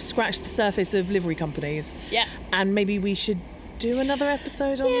we've just scratched the surface of livery companies. Yeah. And maybe we should do another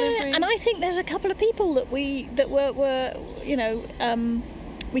episode on livery. And I think there's a couple of people that we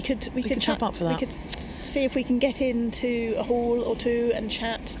could chop up for that. We could see if we can get into a hall or two and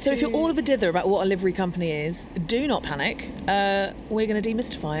chat. So if you're all of a dither about what a livery company is, do not panic. We're going to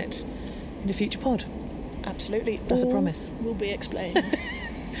demystify it in a future pod. Absolutely. That's a promise. Will be explained.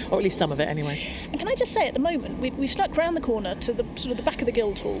 Or at least some of it anyway. And can I just say, at the moment, we've snuck round the corner to the sort of the back of the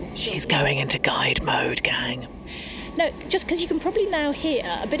Guildhall. She's going into guide mode, gang. No, just because you can probably now hear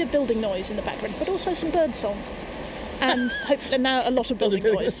a bit of building noise in the background, but also some bird song. And hopefully now a lot of building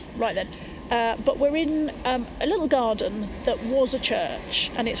noise. Right then. But we're in a little garden that was a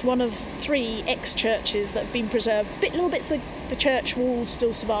church, and it's one of 3 ex-churches that have been preserved. Little bits of the church walls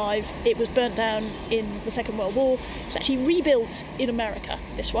still survive. It was burnt down in the Second World War. It was actually rebuilt in America,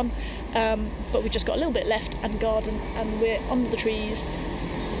 this one. But we've just got a little bit left and garden, and we're under the trees.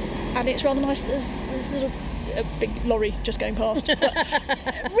 And it's rather nice. There's sort of a big lorry just going past. But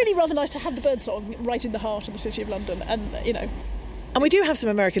really rather nice to have the birdsong right in the heart of the City of London, and And we do have some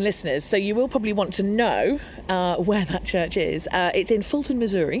American listeners, so you will probably want to know where that church is. It's in Fulton,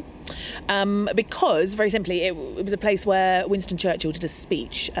 Missouri, because, very simply, it was a place where Winston Churchill did a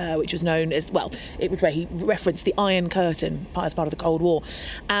speech, which was known as, well, it was where he referenced the Iron Curtain as part of the Cold War.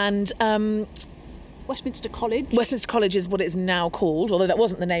 And Westminster College. Westminster College is what it's now called, although that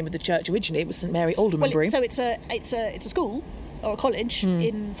wasn't the name of the church originally. It was St Mary Aldermanbury. So it's a school or a college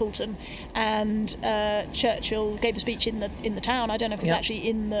in Fulton, and Churchill gave a speech in the town. I don't know if it was actually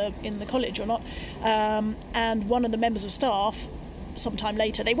in the college or not. And one of the members of staff, sometime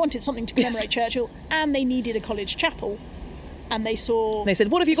later, they wanted something to commemorate Churchill, and they needed a college chapel. And they said,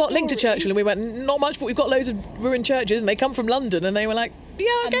 what have you got linked to Churchill? And we went, not much, but we've got loads of ruined churches. And they come from London. And they were like, yeah,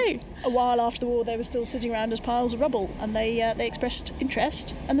 okay. And a while after the war, they were still sitting around as piles of rubble. And they expressed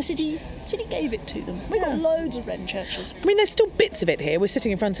interest. And the city gave it to them. We've got loads of Wren churches. I mean, there's still bits of it here. We're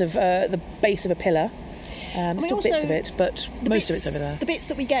sitting in front of the base of a pillar. Still bits of it, but most of it's over there. The bits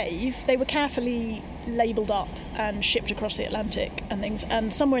that we gave, they were carefully labelled up and shipped across the Atlantic and things,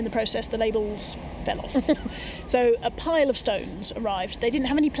 and somewhere in the process the labels fell off. So a pile of stones arrived. They didn't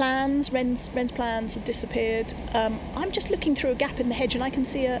have any plans. Wren's plans had disappeared. I'm just looking through a gap in the hedge and I can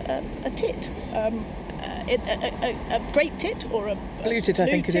see a tit. A great tit, or a blue tit, I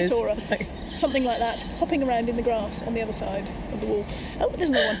think it is, or something like that, hopping around in the grass on the other side of the wall. Oh, there's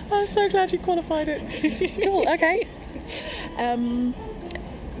another one. I'm so glad you qualified it. Cool. Okay.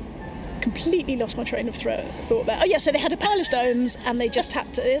 Completely lost my train of thought there. Oh yeah, so they had a pile of stones, and they just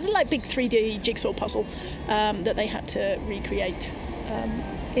had to. It was like a big 3D jigsaw puzzle that they had to recreate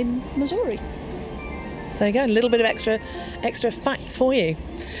in Missouri. So there you go. A little bit of extra facts for you.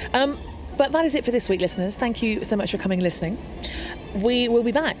 But that is it for this week, listeners. Thank you so much for coming and listening. We will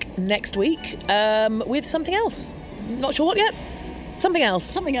be back next week with something else. Not sure what yet. Something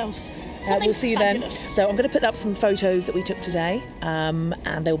else. We'll see you fabulous. Then. So I'm going to put up some photos that we took today, and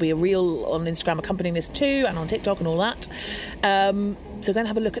there'll be a reel on Instagram accompanying this too, and on TikTok and all that. So go and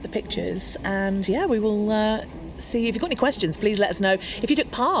have a look at the pictures, and we will see. If you've got any questions, please let us know. If you took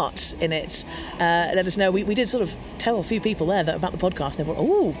part in it, let us know. We did sort of tell a few people there about the podcast, and they were,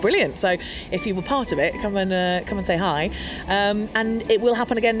 oh, brilliant. So if you were part of it, come and say hi. And it will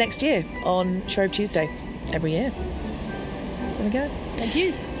happen again next year on Shrove Tuesday, every year. There we go. Thank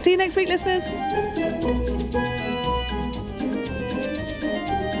you. See you next week, listeners.